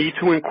 need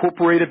to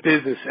incorporate a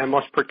business and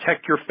must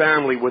protect your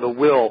family with a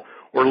will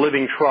or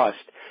living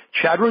trust.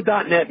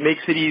 Chadrow.net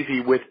makes it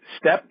easy with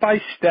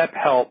step-by-step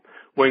help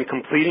when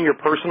completing your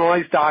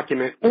personalized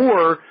document,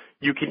 or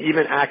you can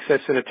even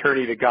access an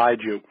attorney to guide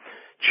you.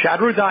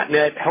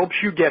 Chadrow.net helps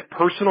you get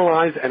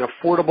personalized and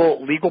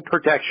affordable legal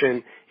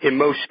protection in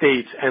most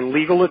states, and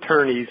legal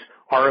attorneys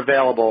are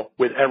available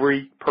with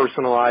every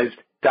personalized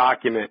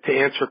document. To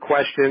answer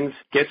questions,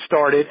 get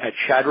started at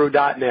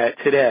Chadrow.net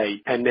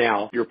today, and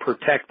now you're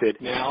protected.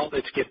 Now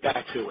let's get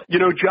back to it.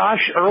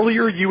 Josh,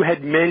 earlier you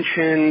had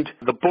mentioned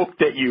the book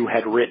that you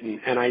had written,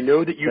 and I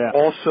know that you've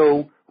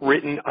also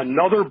written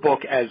another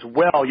book as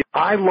well.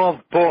 I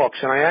love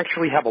books, and I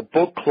actually have a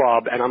book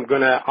club, and I'm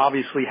going to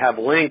obviously have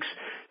links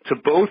to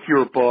both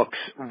your books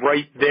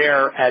right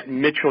there at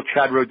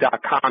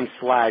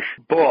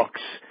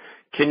mitchellchadrow.com/books.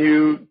 Can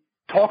you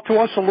talk to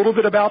us a little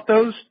bit about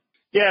those?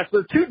 Yeah,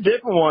 so two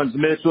different ones,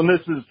 Mitchell, and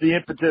this is the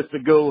impetus to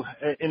go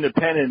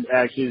independent,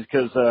 actually,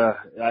 because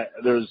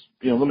there's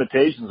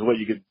limitations of what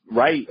you could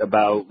write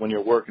about when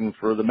you're working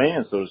for the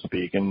man, so to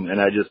speak. And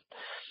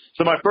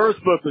So my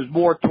first book was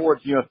more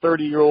towards,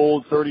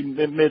 30-year-old,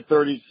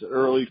 mid-30s,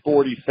 early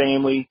 40s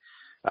family,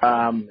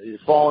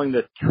 following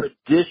the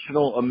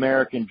traditional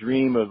American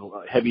dream of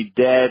heavy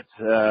debt,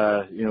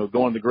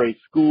 going to great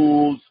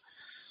schools,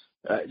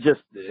 and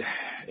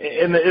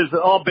it's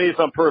all based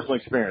on personal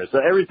experience. So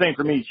everything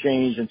for me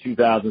changed in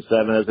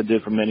 2007, as it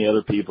did for many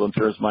other people, in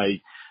terms of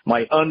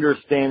my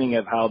understanding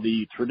of how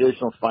the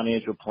traditional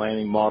financial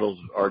planning models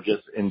are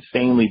just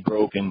insanely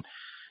broken.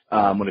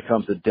 When it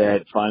comes to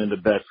debt, finding the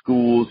best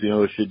schools,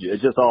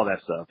 it's just all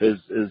that stuff is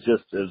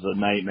a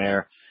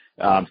nightmare.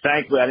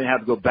 Thankfully I didn't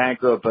have to go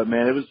bankrupt, but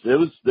man, there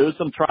was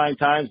some trying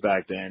times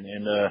back then.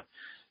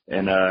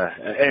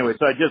 Anyway,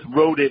 so I just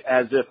wrote it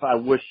as if I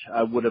wish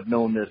I would have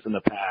known this in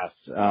the past.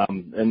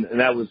 And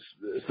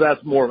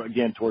that's more,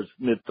 again, towards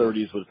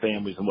mid-30s with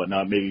families and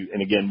whatnot, maybe,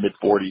 and again,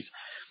 mid-40s,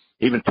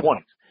 even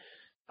 20s.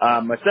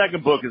 My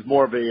second book is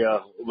more of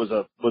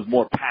was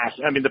more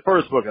passionate. I mean, the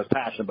first book I was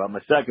passionate about.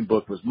 My second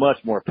book was much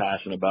more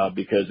passionate about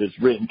because it's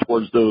written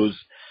towards those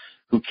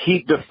who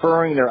keep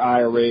deferring their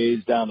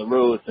IRAs down the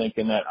road,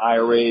 thinking that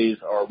IRAs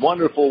are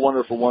wonderful,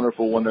 wonderful,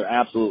 wonderful, when they're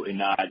absolutely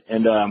not.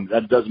 And,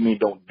 that doesn't mean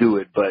don't do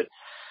it, but,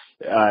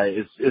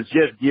 it's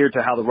just geared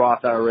to how the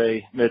Roth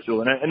IRA,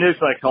 Mitchell, and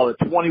initially I call it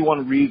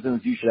 21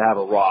 reasons you should have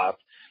a Roth.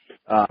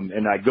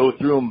 And I go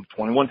through them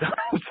 21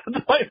 times.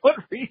 21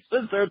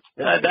 reasons.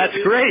 That's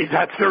great.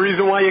 That's the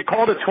reason why you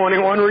called it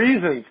 21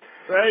 Reasons.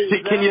 Right.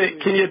 Exactly.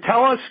 Can you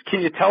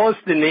tell us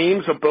the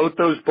names of both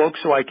those books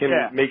so I can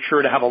make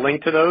sure to have a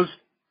link to those?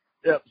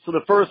 Yeah. So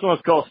the first one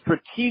is called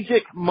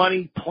Strategic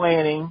Money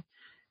Planning: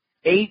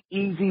 8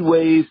 Easy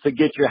Ways to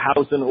Get Your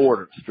House in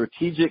Order.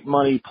 Strategic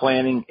Money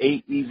Planning: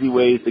 8 Easy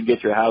Ways to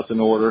Get Your House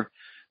in Order.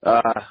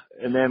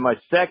 And then my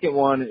second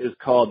one is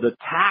called The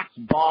Tax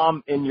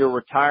Bomb in Your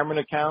Retirement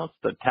Accounts.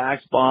 The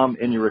Tax Bomb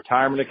in Your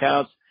Retirement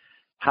Accounts: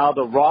 How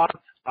the Roth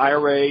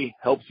IRA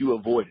Helps You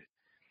Avoid It.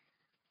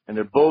 And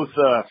they're both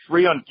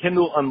free on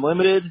Kindle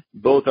Unlimited.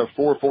 Both are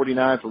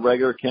 $4.49 for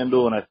regular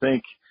Kindle, and I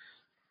think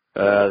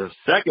the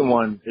second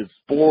one is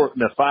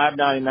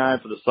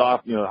 $5.99 for the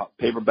soft,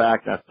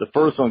 paperback. That's the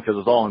first one because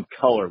it's all in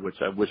color, which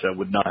I wish I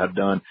would not have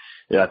done.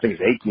 Yeah, I think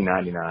it's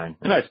 $18.99,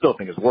 and I still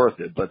think it's worth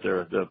it. But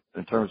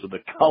in terms of the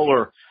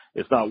color,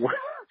 it's not worth.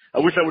 I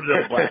wish I would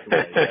have done black and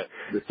white.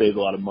 It saves a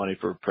lot of money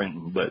for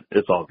printing, but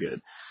it's all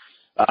good.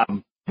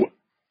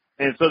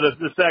 And so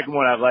the second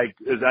one I like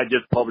is I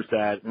just published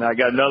that, and I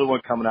got another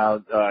one coming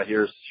out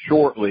here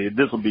shortly.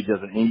 This will be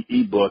just an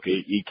e-book,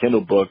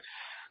 e-Kindle book.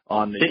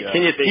 On the,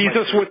 can you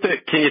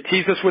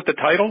tease us with the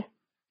title?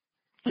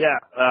 Yeah,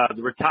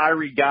 the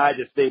Retiree Guide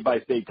to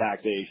State-by-State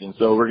Taxation.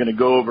 So we're going to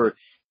go over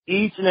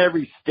each and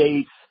every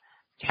state's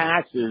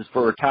taxes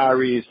for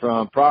retirees,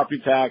 from property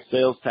tax,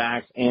 sales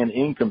tax, and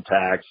income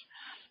tax,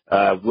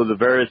 with the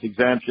various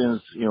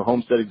exemptions,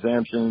 homestead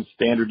exemptions,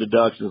 standard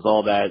deductions,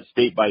 all that,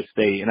 state by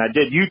state. And I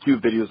did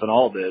YouTube videos on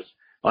all this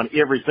on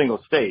every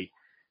single state.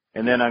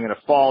 And then I'm going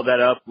to follow that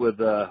up with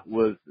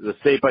the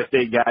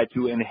state-by-state guide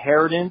to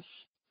inheritance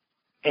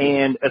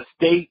and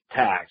estate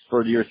tax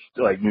for your,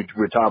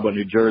 we're talking about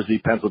New Jersey,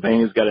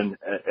 Pennsylvania's got an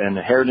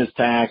inheritance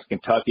tax,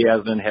 Kentucky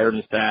has an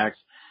inheritance tax,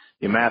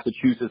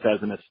 Massachusetts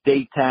has an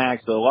estate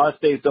tax. So a lot of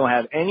states don't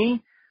have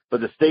any,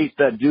 but the states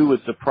that do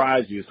would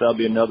surprise you. So that'll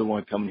be another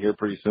one coming here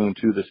pretty soon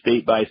too, the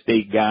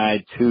state-by-state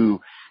guide to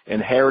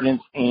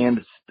inheritance and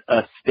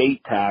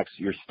estate tax,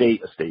 your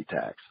state estate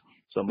tax.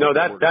 No,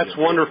 that's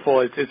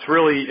wonderful. It's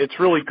really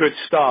good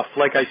stuff.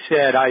 Like I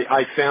said,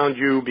 I found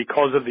you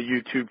because of the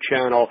YouTube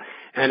channel,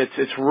 and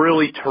it's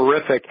really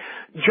terrific.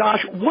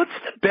 Josh, what's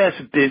the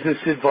best business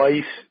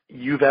advice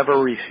you've ever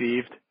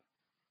received?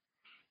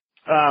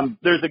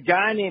 There's a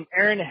guy named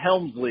Aaron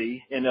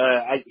Helmsley, and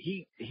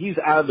he's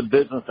out of the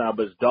business now,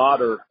 but his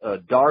daughter,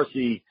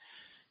 Darcy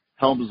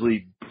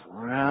Helmsley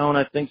Brown,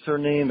 I think's her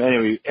name.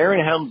 Anyway,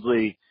 Aaron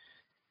Helmsley,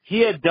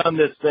 he had done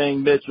this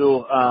thing,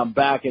 Mitchell,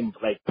 back in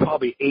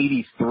probably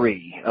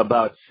 83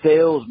 about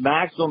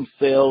maximum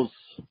sales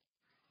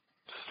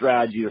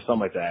strategy or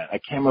something like that. I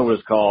can't remember what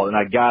it's called, and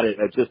I got it.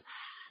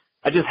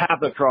 I just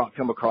happened to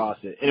come across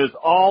it. And it was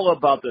all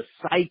about the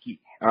psyche,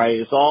 all right?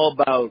 It's all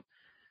about,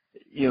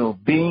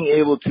 being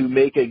able to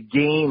make a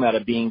game out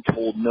of being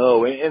told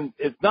no. And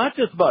it's not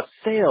just about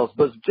sales,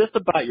 but it's just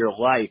about your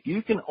life.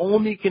 You can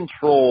only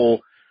control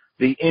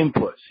the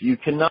inputs. You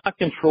cannot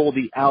control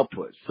the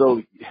outputs.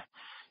 So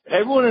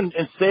everyone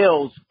in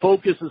sales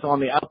focuses on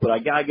the output. I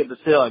gotta get the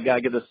sale.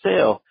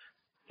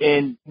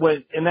 And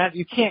that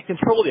you can't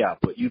control the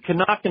output. You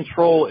cannot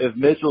control if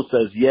Mitchell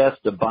says yes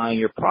to buying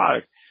your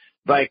product.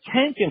 But I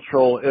can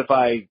control if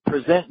I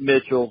present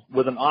Mitchell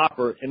with an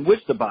offer in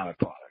which to buy my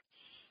product.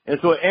 And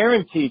so what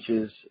Aaron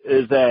teaches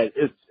is that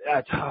it's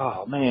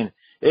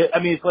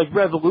like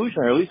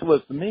revolutionary, at least it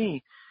was to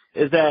me,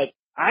 is that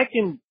I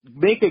can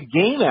make a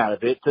game out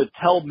of it to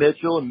tell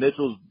Mitchell and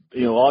Mitchell's,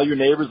 all your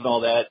neighbors and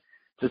all that,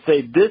 to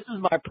say, this is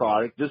my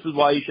product, this is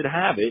why you should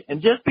have it,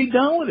 and just be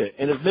done with it.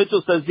 And if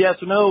Mitchell says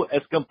yes or no,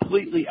 it's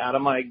completely out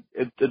of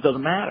it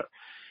doesn't matter.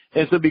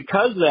 And so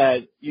because of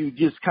that, you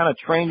just kind of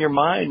train your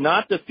mind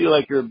not to feel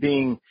like you're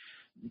being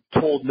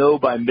told no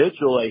by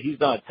Mitchell, like, he's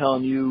not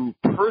telling you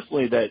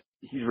personally that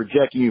he's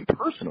rejecting you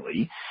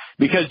personally,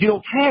 because you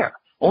don't care.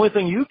 Only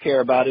thing you care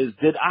about is,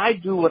 did I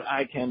do what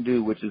I can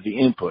do, which is the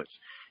inputs,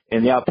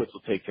 and the outputs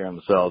will take care of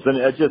themselves. And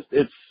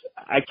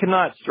I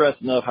cannot stress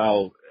enough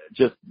how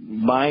just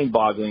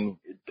mind-boggling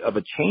of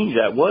a change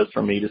that was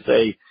for me to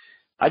say,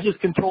 I just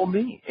control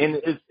me. And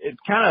it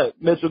kind of,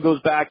 Mitchell,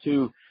 goes back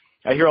to,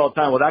 I hear all the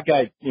time, well, that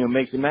guy,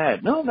 makes me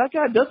mad. No, that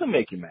guy doesn't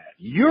make you mad.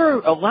 You're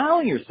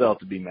allowing yourself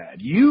to be mad.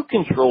 You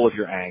control if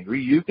you're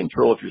angry. You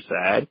control if you're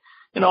sad.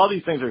 And all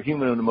these things are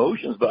human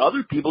emotions, but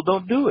other people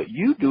don't do it.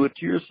 You do it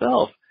to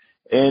yourself.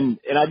 And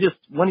I just,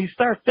 when you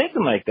start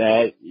thinking like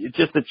that,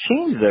 it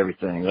changes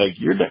everything. Like,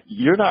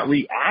 you're not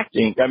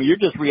reacting. I mean, you're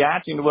just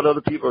reacting to what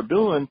other people are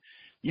doing.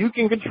 You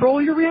can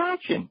control your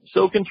reaction.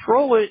 So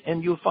control it,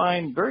 and you'll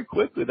find very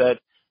quickly that,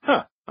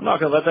 I'm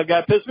not going to let that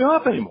guy piss me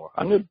off anymore.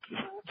 Doesn't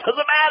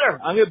matter.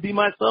 I'm going to be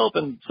myself,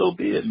 and so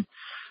be it. And,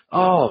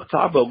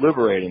 talk about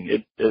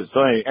liberating.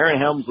 So anyway,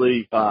 Aaron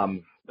Helmsley, I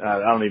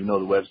don't even know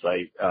the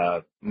website,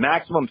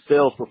 Maximum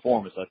Sales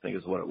Performance, I think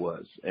is what it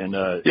was. And,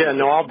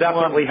 I'll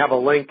definitely have a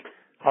link.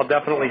 I'll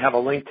definitely have a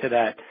link to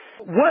that.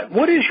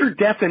 What is your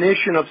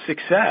definition of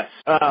success?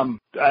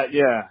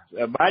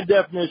 My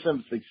definition of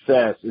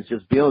success is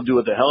just being able to do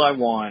what the hell I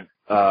want,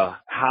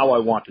 how I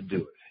want to do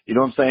it. You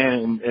know what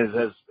I'm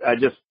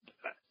saying?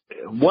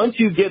 Once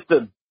you get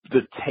the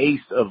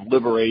taste of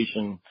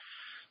liberation,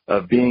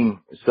 of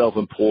being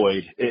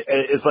self-employed,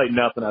 it's like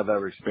nothing I've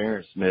ever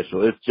experienced,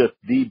 Mitchell. It's just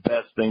the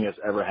best thing that's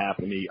ever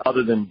happened to me,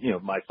 other than,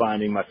 my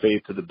finding my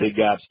faith to the big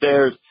guy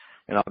upstairs,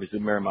 and obviously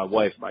marrying my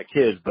wife, my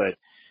kids. But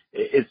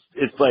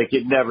it's like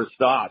it never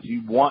stops.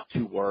 You want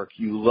to work.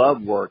 You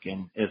love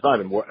working. It's not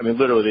even work. I mean,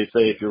 literally, they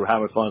say if you're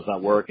having fun, it's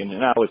not working.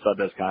 And I always thought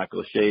that's kind of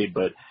cliched,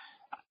 but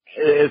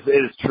it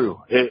is true.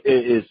 It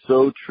is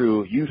so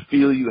true. You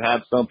feel you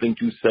have something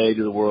to say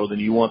to the world,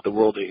 and you want the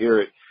world to hear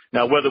it.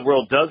 Now, whether the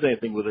world does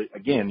anything with it,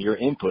 again, your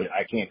input,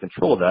 I can't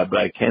control that, but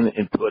I can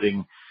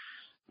inputting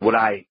what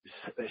I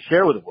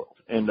share with the world.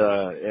 And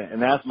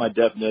that's my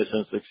definition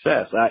of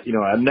success.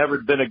 I've never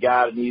been a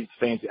guy that needs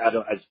fancy. I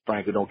just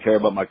frankly don't care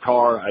about my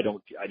car. I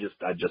just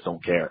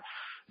don't care.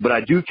 But I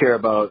do care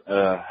about,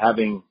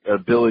 having the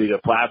ability to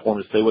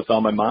platform to say what's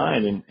on my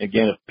mind. And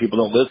again, if people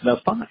don't listen,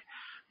 that's fine.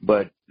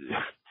 But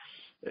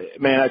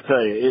man, I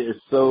tell you,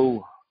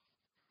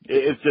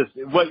 it's just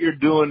what you're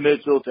doing,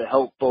 Mitchell, to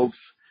help folks,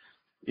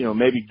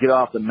 maybe get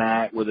off the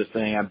mat with a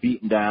thing. I'm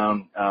beaten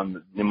down.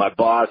 And my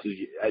boss is,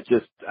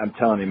 I'm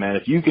telling you, man,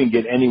 if you can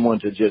get anyone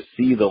to just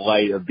see the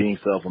light of being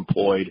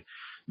self-employed,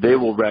 they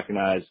will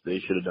recognize they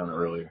should have done it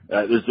earlier.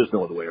 There's just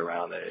no other way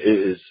around it.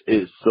 It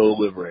is so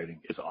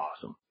liberating. It's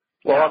awesome.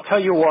 Well, I'll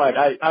tell you what,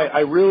 I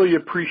really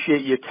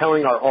appreciate you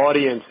telling our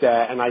audience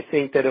that, and I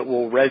think that it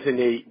will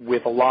resonate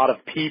with a lot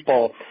of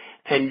people.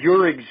 And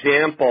your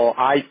example,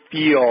 I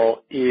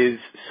feel, is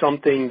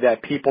something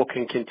that people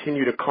can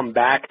continue to come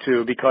back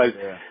to, because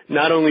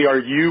not only are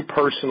you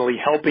personally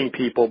helping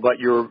people, but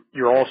you're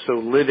also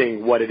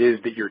living what it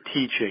is that you're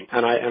teaching.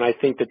 And I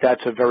think that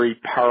that's a very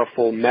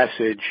powerful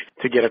message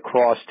to get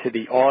across to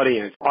the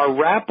audience. Our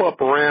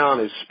wrap-up round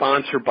is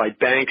sponsored by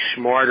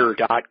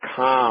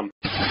BankSmarter.com.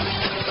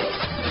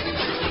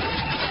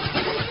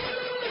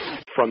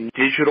 From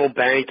digital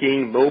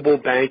banking, mobile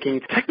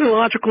banking,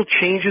 technological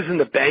changes in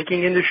the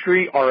banking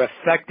industry are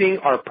affecting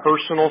our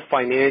personal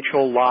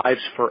financial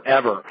lives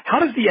forever. How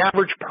does the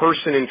average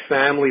person and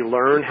family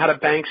learn how to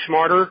bank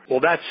smarter? Well,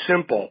 that's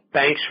simple.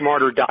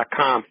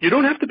 BankSmarter.com. You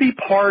don't have to be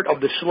part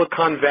of the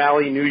Silicon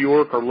Valley, New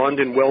York, or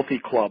London wealthy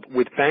club.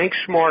 With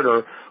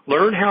BankSmarter,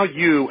 learn how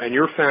you and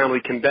your family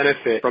can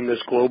benefit from this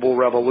global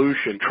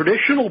revolution.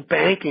 Traditional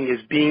banking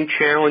is being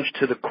challenged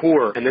to the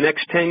core, and the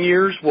next 10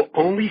 years will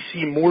only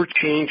see more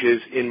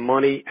changes in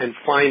money and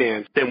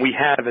finance than we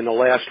have in the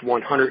last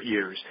 100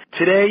 years.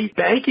 Today,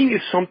 banking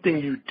is something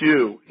you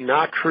do,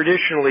 not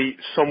traditionally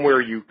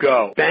somewhere you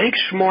go.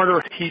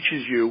 BankSmarter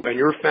teaches you and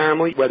your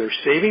family whether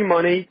saving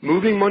money,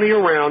 moving money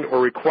around,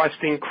 or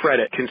requesting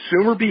credit.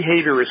 Consumer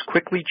behavior is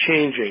quickly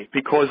changing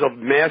because of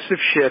massive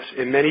shifts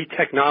in many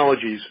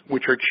technologies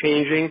which are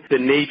changing the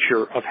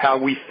nature of how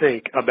we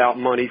think about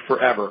money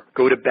forever.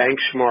 Go to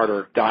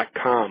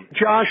BankSmarter.com.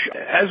 Josh,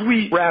 as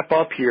we wrap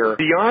up here,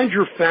 beyond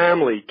your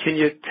family, can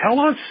you tell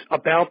us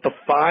about the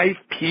 5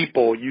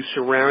 people you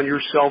surround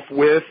yourself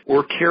with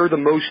or care the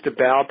most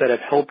about that have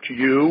helped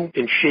you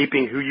in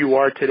shaping who you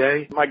are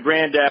today? My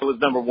granddad was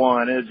number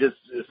one, and it's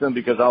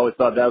simply because I always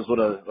thought that was what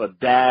a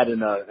dad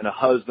and a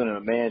husband and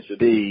a man should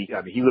be.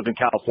 I mean, he lived in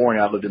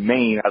California. I lived in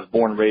Maine. I was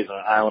born and raised on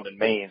an island in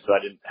Maine, so I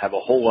didn't have a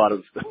whole lot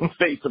of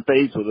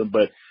face-to-face with him,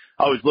 but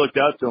I always looked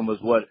up to him as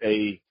what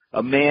a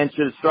man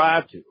should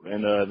strive to.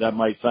 And that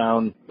might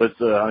sound, I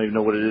don't even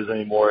know what it is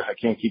anymore. I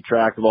can't keep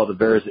track of all the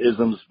various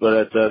isms,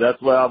 but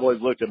that's what I've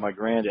always looked at my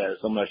granddad as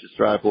someone I should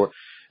strive for.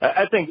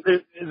 I think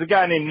there's a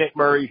guy named Nick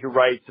Murray who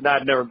writes, and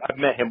I've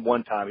met him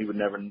one time. He would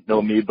never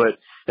know me, but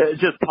it's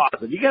just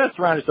positive. You got to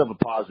surround yourself with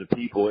positive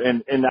people.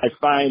 And I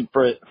find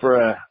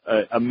for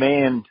a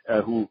man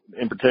who,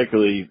 in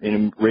particularly,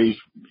 raised,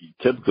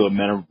 typical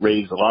men are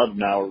raised, a lot of them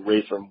now are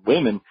raised from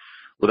women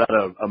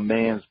without a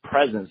man's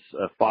presence,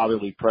 a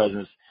fatherly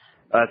presence.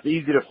 It's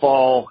easy to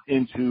fall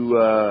into,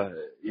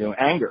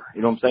 anger.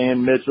 You know what I'm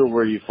saying, Mitchell,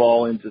 where you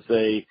fall into,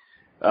 say,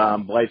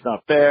 life's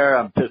not fair,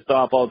 I'm pissed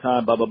off all the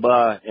time, blah, blah,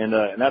 blah. And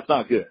that's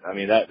not good. I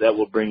mean, that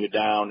will bring you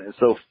down. And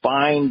so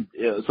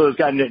so this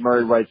guy Nick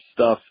Murray writes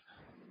stuff,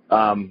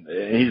 and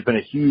he's been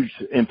a huge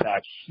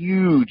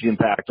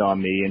impact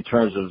on me in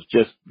terms of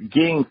just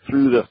getting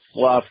through the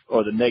fluff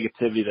or the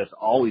negativity that's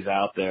always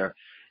out there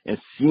and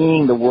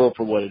seeing the world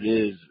for what it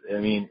is. I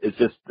mean, it's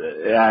just,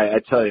 I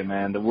tell you,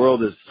 man, the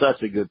world is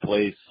such a good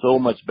place, so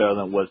much better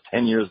than it was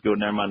 10 years ago,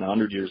 never mind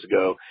 100 years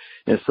ago.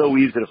 And it's so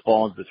easy to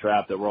fall into the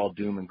trap that we're all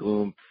doom and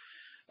gloom.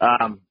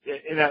 I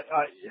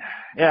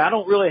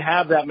don't really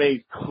have that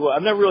many.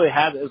 I've never really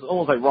had. It's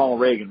almost like Ronald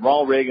Reagan.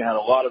 Ronald Reagan had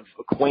a lot of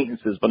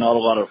acquaintances, but not a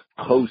lot of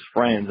close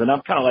friends. And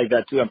I'm kind of like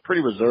that too. I'm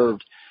pretty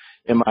reserved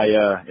in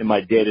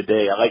my day to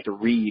day. I like to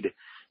read,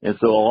 and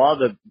so a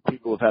lot of the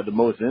people who've had the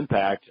most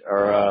impact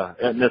are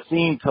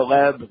Nassim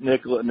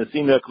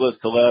Nicholas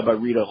Taleb. I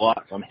read a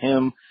lot from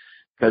him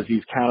because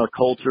he's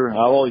counterculture. I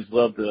always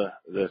loved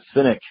the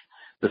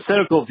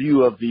cynical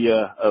view of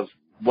of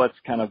what's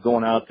kind of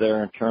going out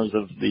there in terms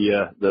of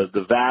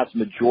the vast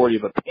majority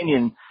of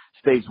opinion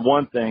states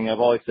one thing. I've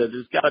always said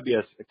there's got to be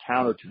a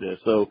counter to this.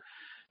 So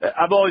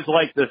I've always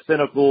liked the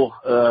cynical,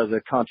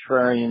 the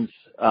contrarians.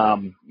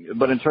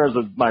 But in terms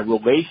of my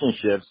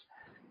relationships,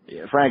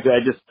 frankly,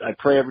 I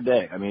pray every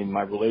day. I mean,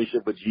 my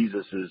relationship with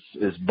Jesus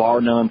is bar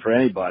none for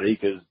anybody,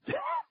 because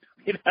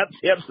at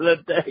the end of the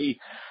day,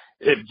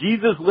 if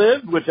Jesus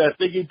lived, which I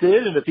think he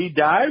did, and if he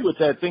died,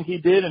 which I think he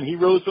did, and he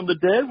rose from the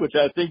dead, which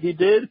I think he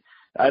did,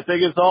 I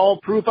think it's all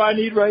proof I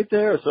need right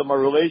there. So my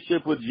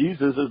relationship with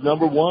Jesus is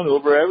number one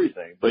over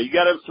everything. But you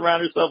got to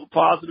surround yourself with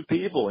positive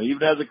people. And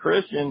even as a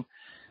Christian,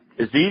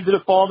 it's easy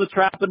to fall in the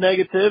trap of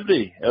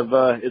negativity.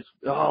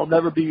 I'll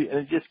never be, and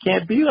it just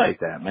can't be like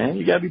that, man.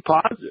 You got to be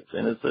positive,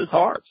 and it's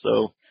hard.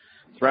 So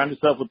surround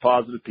yourself with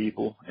positive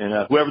people,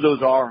 and whoever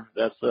those are,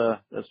 that's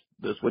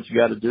what you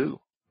got to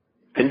do.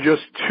 And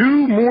just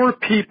two more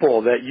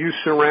people that you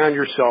surround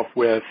yourself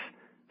with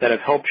that have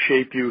helped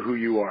shape you who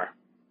you are.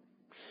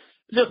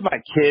 Just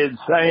my kids.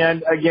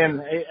 And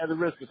again, at the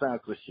risk of sounding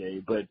cliche,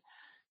 but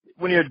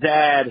when you're a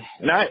dad,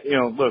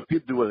 and look,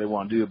 people do what they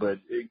want to do, but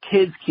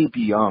kids keep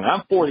you young.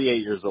 I'm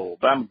 48 years old,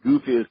 but I'm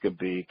goofy as could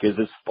be because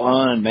it's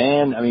fun,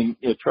 man. I mean,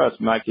 trust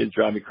me, my kids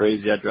drive me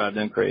crazy. I drive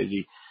them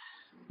crazy.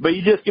 But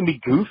you just can be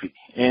goofy,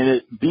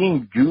 and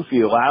being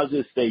goofy allows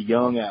you to stay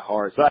young at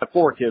heart. So I have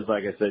 4 kids,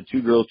 like I said,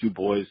 2 girls, 2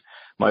 boys.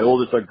 My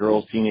oldest are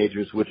girls,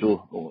 teenagers, which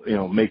will,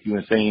 make you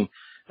insane.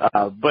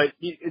 But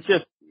it's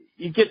just,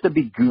 you get to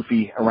be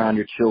goofy around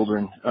your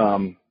children.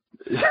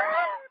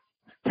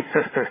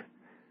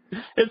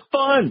 It's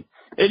fun.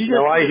 And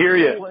I hear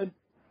you.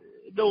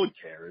 No one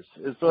cares.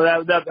 So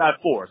that's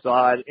 4. So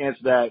I'd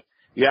answer that.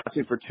 You ask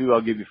me for 2,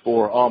 I'll give you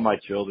 4. All my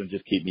children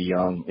just keep me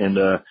young and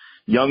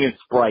young and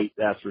sprite,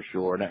 that's for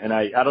sure. And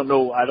I don't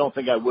know. I don't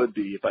think I would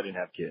be if I didn't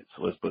have kids.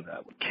 So let's put it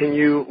that way. Can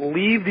you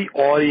leave the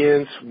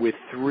audience with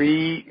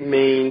 3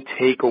 main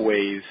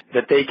takeaways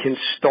that they can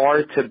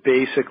start to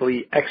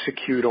basically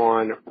execute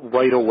on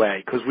right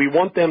away? Because we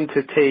want them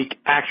to take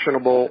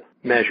actionable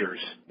measures.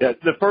 Yeah,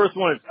 the first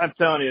one is, I'm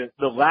telling you,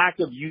 the lack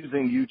of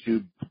using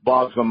YouTube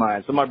bogs my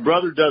mind. So my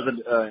brother does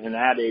an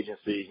ad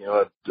agency,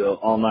 an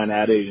online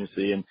ad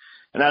agency, and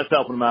I was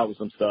helping him out with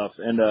some stuff,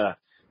 and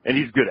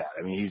he's good at it.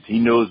 I mean, he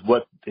knows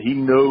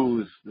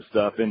the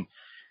stuff, and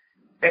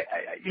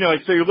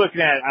so you're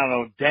looking at,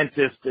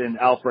 dentist in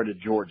Alpharetta,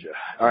 Georgia,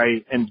 all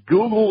right, and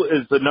Google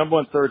is the number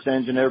 1 search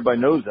engine. Everybody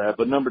knows that,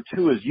 but number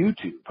 2 is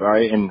YouTube, all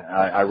right, and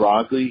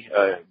ironically,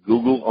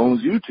 Google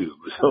owns YouTube,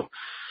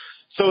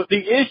 So the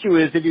issue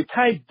is, if you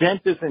type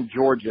dentist in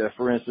Georgia,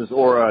 for instance,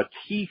 or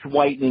teeth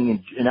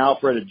whitening in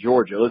Alpharetta,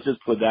 Georgia, let's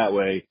just put it that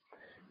way,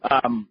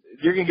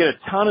 you're going to get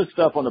a ton of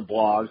stuff on the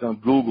blogs, on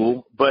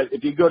Google, but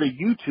if you go to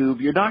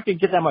YouTube, you're not going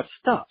to get that much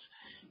stuff.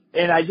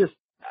 And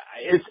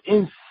it's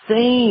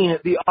insane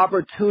the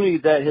opportunity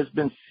that has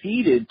been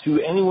ceded to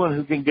anyone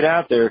who can get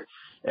out there.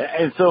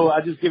 And so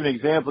I'll just give an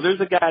example. There's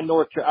a guy in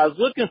North Carolina. I was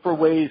looking for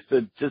ways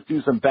to just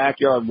do some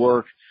backyard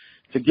work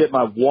to get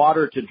my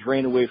water to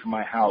drain away from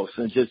my house,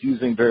 and just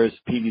using various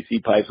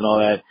PVC pipes and all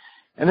that.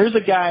 And there's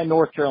a guy in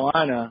North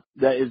Carolina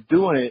that is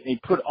doing it, and he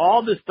put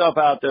all this stuff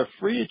out there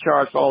free of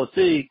charge for all to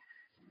see.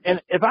 And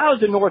if I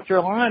was in North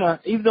Carolina,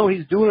 even though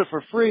he's doing it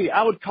for free,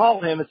 I would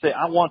call him and say,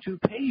 I want to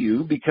pay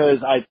you because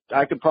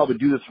I could probably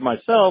do this for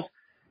myself,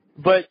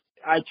 but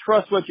I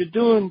trust what you're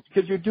doing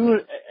because you're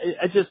doing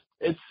it.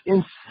 It's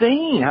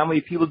insane how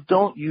many people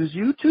don't use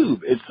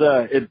YouTube.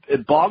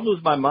 It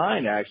boggles my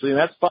mind, actually, and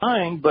that's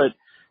fine, but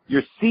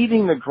you're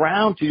ceding the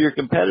ground to your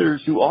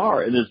competitors who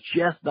are, and there's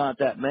just not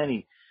that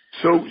many.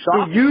 So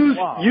use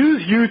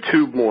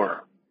YouTube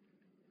more.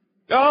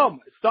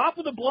 Stop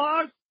with the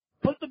blogs.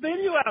 Put the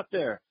video out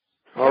there.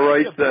 All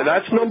right,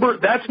 that's number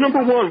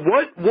one.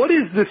 What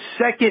is the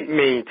second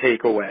main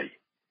takeaway?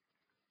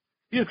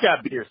 You just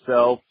gotta be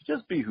yourself.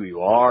 Just be who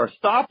you are.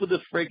 Stop with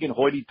this freaking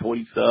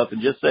hoity-toity stuff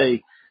and just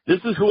say,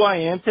 "This is who I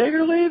am. Take it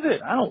or leave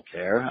it. I don't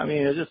care." I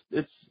mean,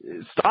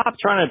 stop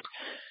trying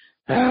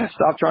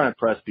to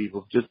impress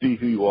people. Just be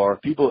who you are.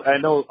 People, I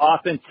know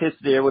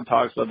authenticity. Everyone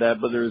talks about that,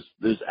 but there's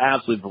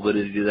absolute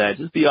validity to that.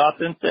 Just be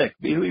authentic.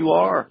 Be who you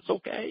are. It's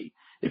okay.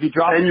 If you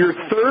drop. And your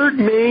third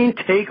main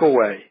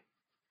takeaway.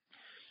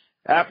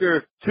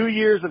 After 2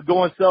 years of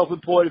going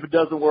self-employed, if it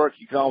doesn't work,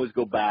 you can always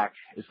go back.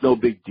 It's no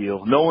big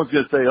deal. No one's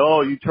going to say,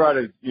 "Oh, you try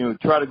to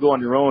go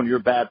on your own. You're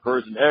a bad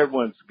person."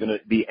 Everyone's going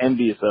to be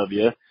envious of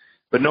you,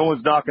 but no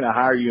one's not going to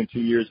hire you in 2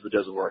 years if it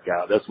doesn't work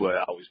out. That's the way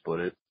I always put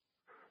it.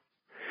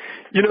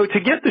 To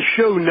get the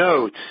show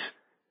notes,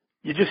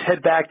 you just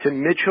head back to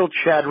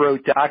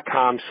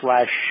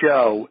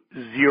mitchellchadro.com/show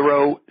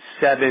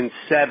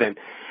 077.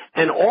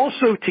 And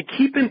also to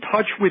keep in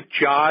touch with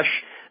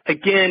Josh,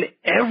 again,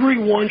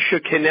 everyone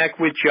should connect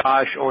with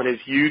Josh on his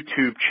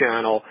YouTube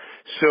channel.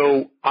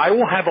 So I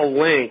will have a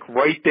link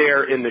right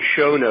there in the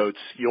show notes.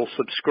 You'll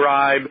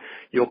subscribe,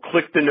 you'll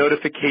click the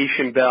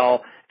notification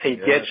bell, and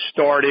get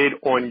started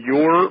on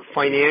your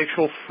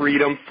financial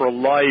freedom for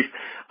life.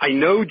 I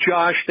know,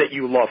 Josh, that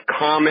you love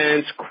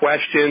comments,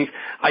 questions.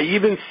 I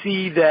even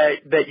see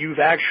that you've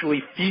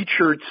actually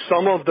featured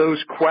some of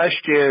those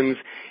questions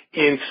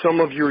in some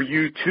of your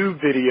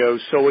YouTube videos.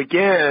 So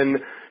again,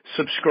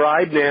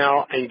 subscribe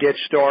now and get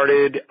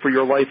started for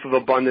your life of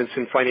abundance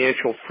and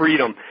financial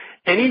freedom.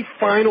 Any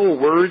final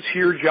words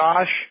here,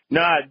 Josh?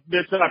 No,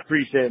 Mitch, I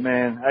appreciate it,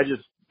 man. I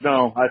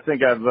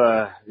think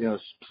I've,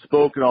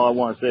 spoken all I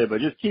want to say,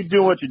 but just keep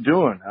doing what you're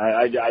doing.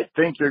 I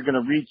think you're going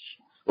to reach,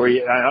 I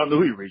don't know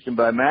who you're reaching,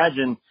 but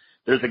imagine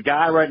there's a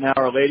guy right now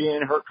or a lady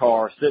in her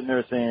car sitting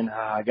there saying,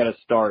 I got to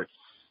start.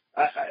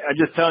 I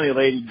just telling you,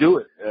 lady, do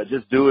it.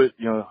 Just do it.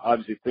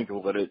 Obviously think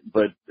about it,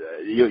 but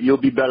you'll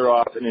be better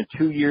off. And in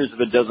 2 years, if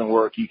it doesn't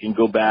work, you can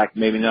go back,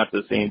 maybe not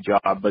to the same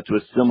job, but to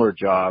a similar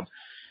job.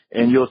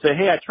 And you'll say,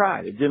 "Hey, I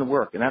tried. It didn't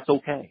work." And that's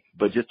okay.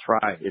 But just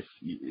try.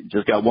 You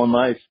just got one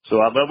life.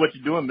 So I love what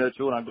you're doing,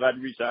 Mitchell, and I'm glad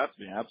you reached out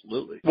to me.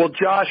 Absolutely. Well,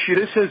 Josh,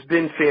 this has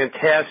been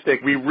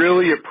fantastic. We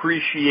really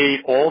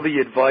appreciate all the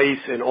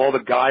advice and all the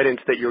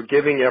guidance that you're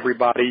giving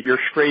everybody. Your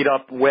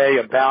straight-up way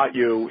about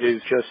you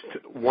is just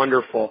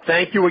wonderful.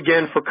 Thank you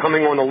again for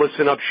coming on the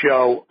Listen Up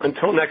Show.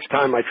 Until next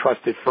time, my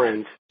trusted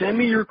friends, send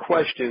me your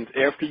questions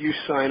after you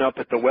sign up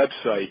at the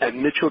website at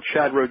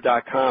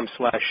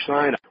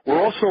mitchellchadro.com/sign up.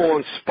 We're also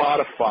on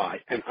Spotify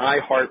and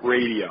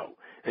iHeartRadio,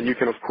 and you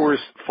can, of course,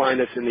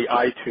 find us in the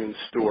iTunes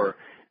store.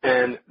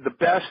 And the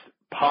best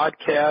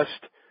podcast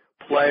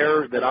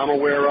player that I'm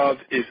aware of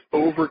is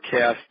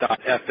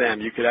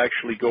Overcast.fm. You could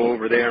actually go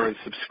over there and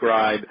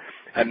subscribe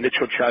at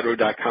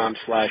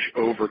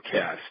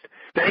mitchellchadro.com/overcast.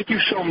 Thank you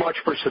so much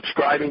for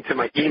subscribing to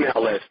my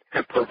email list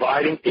and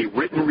providing a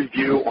written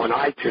review on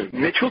iTunes.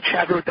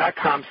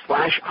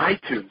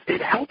 mitchellchadro.com/iTunes.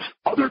 It helps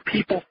other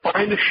people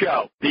find the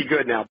show. Be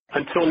good now.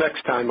 Until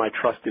next time, my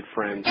trusted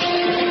friends.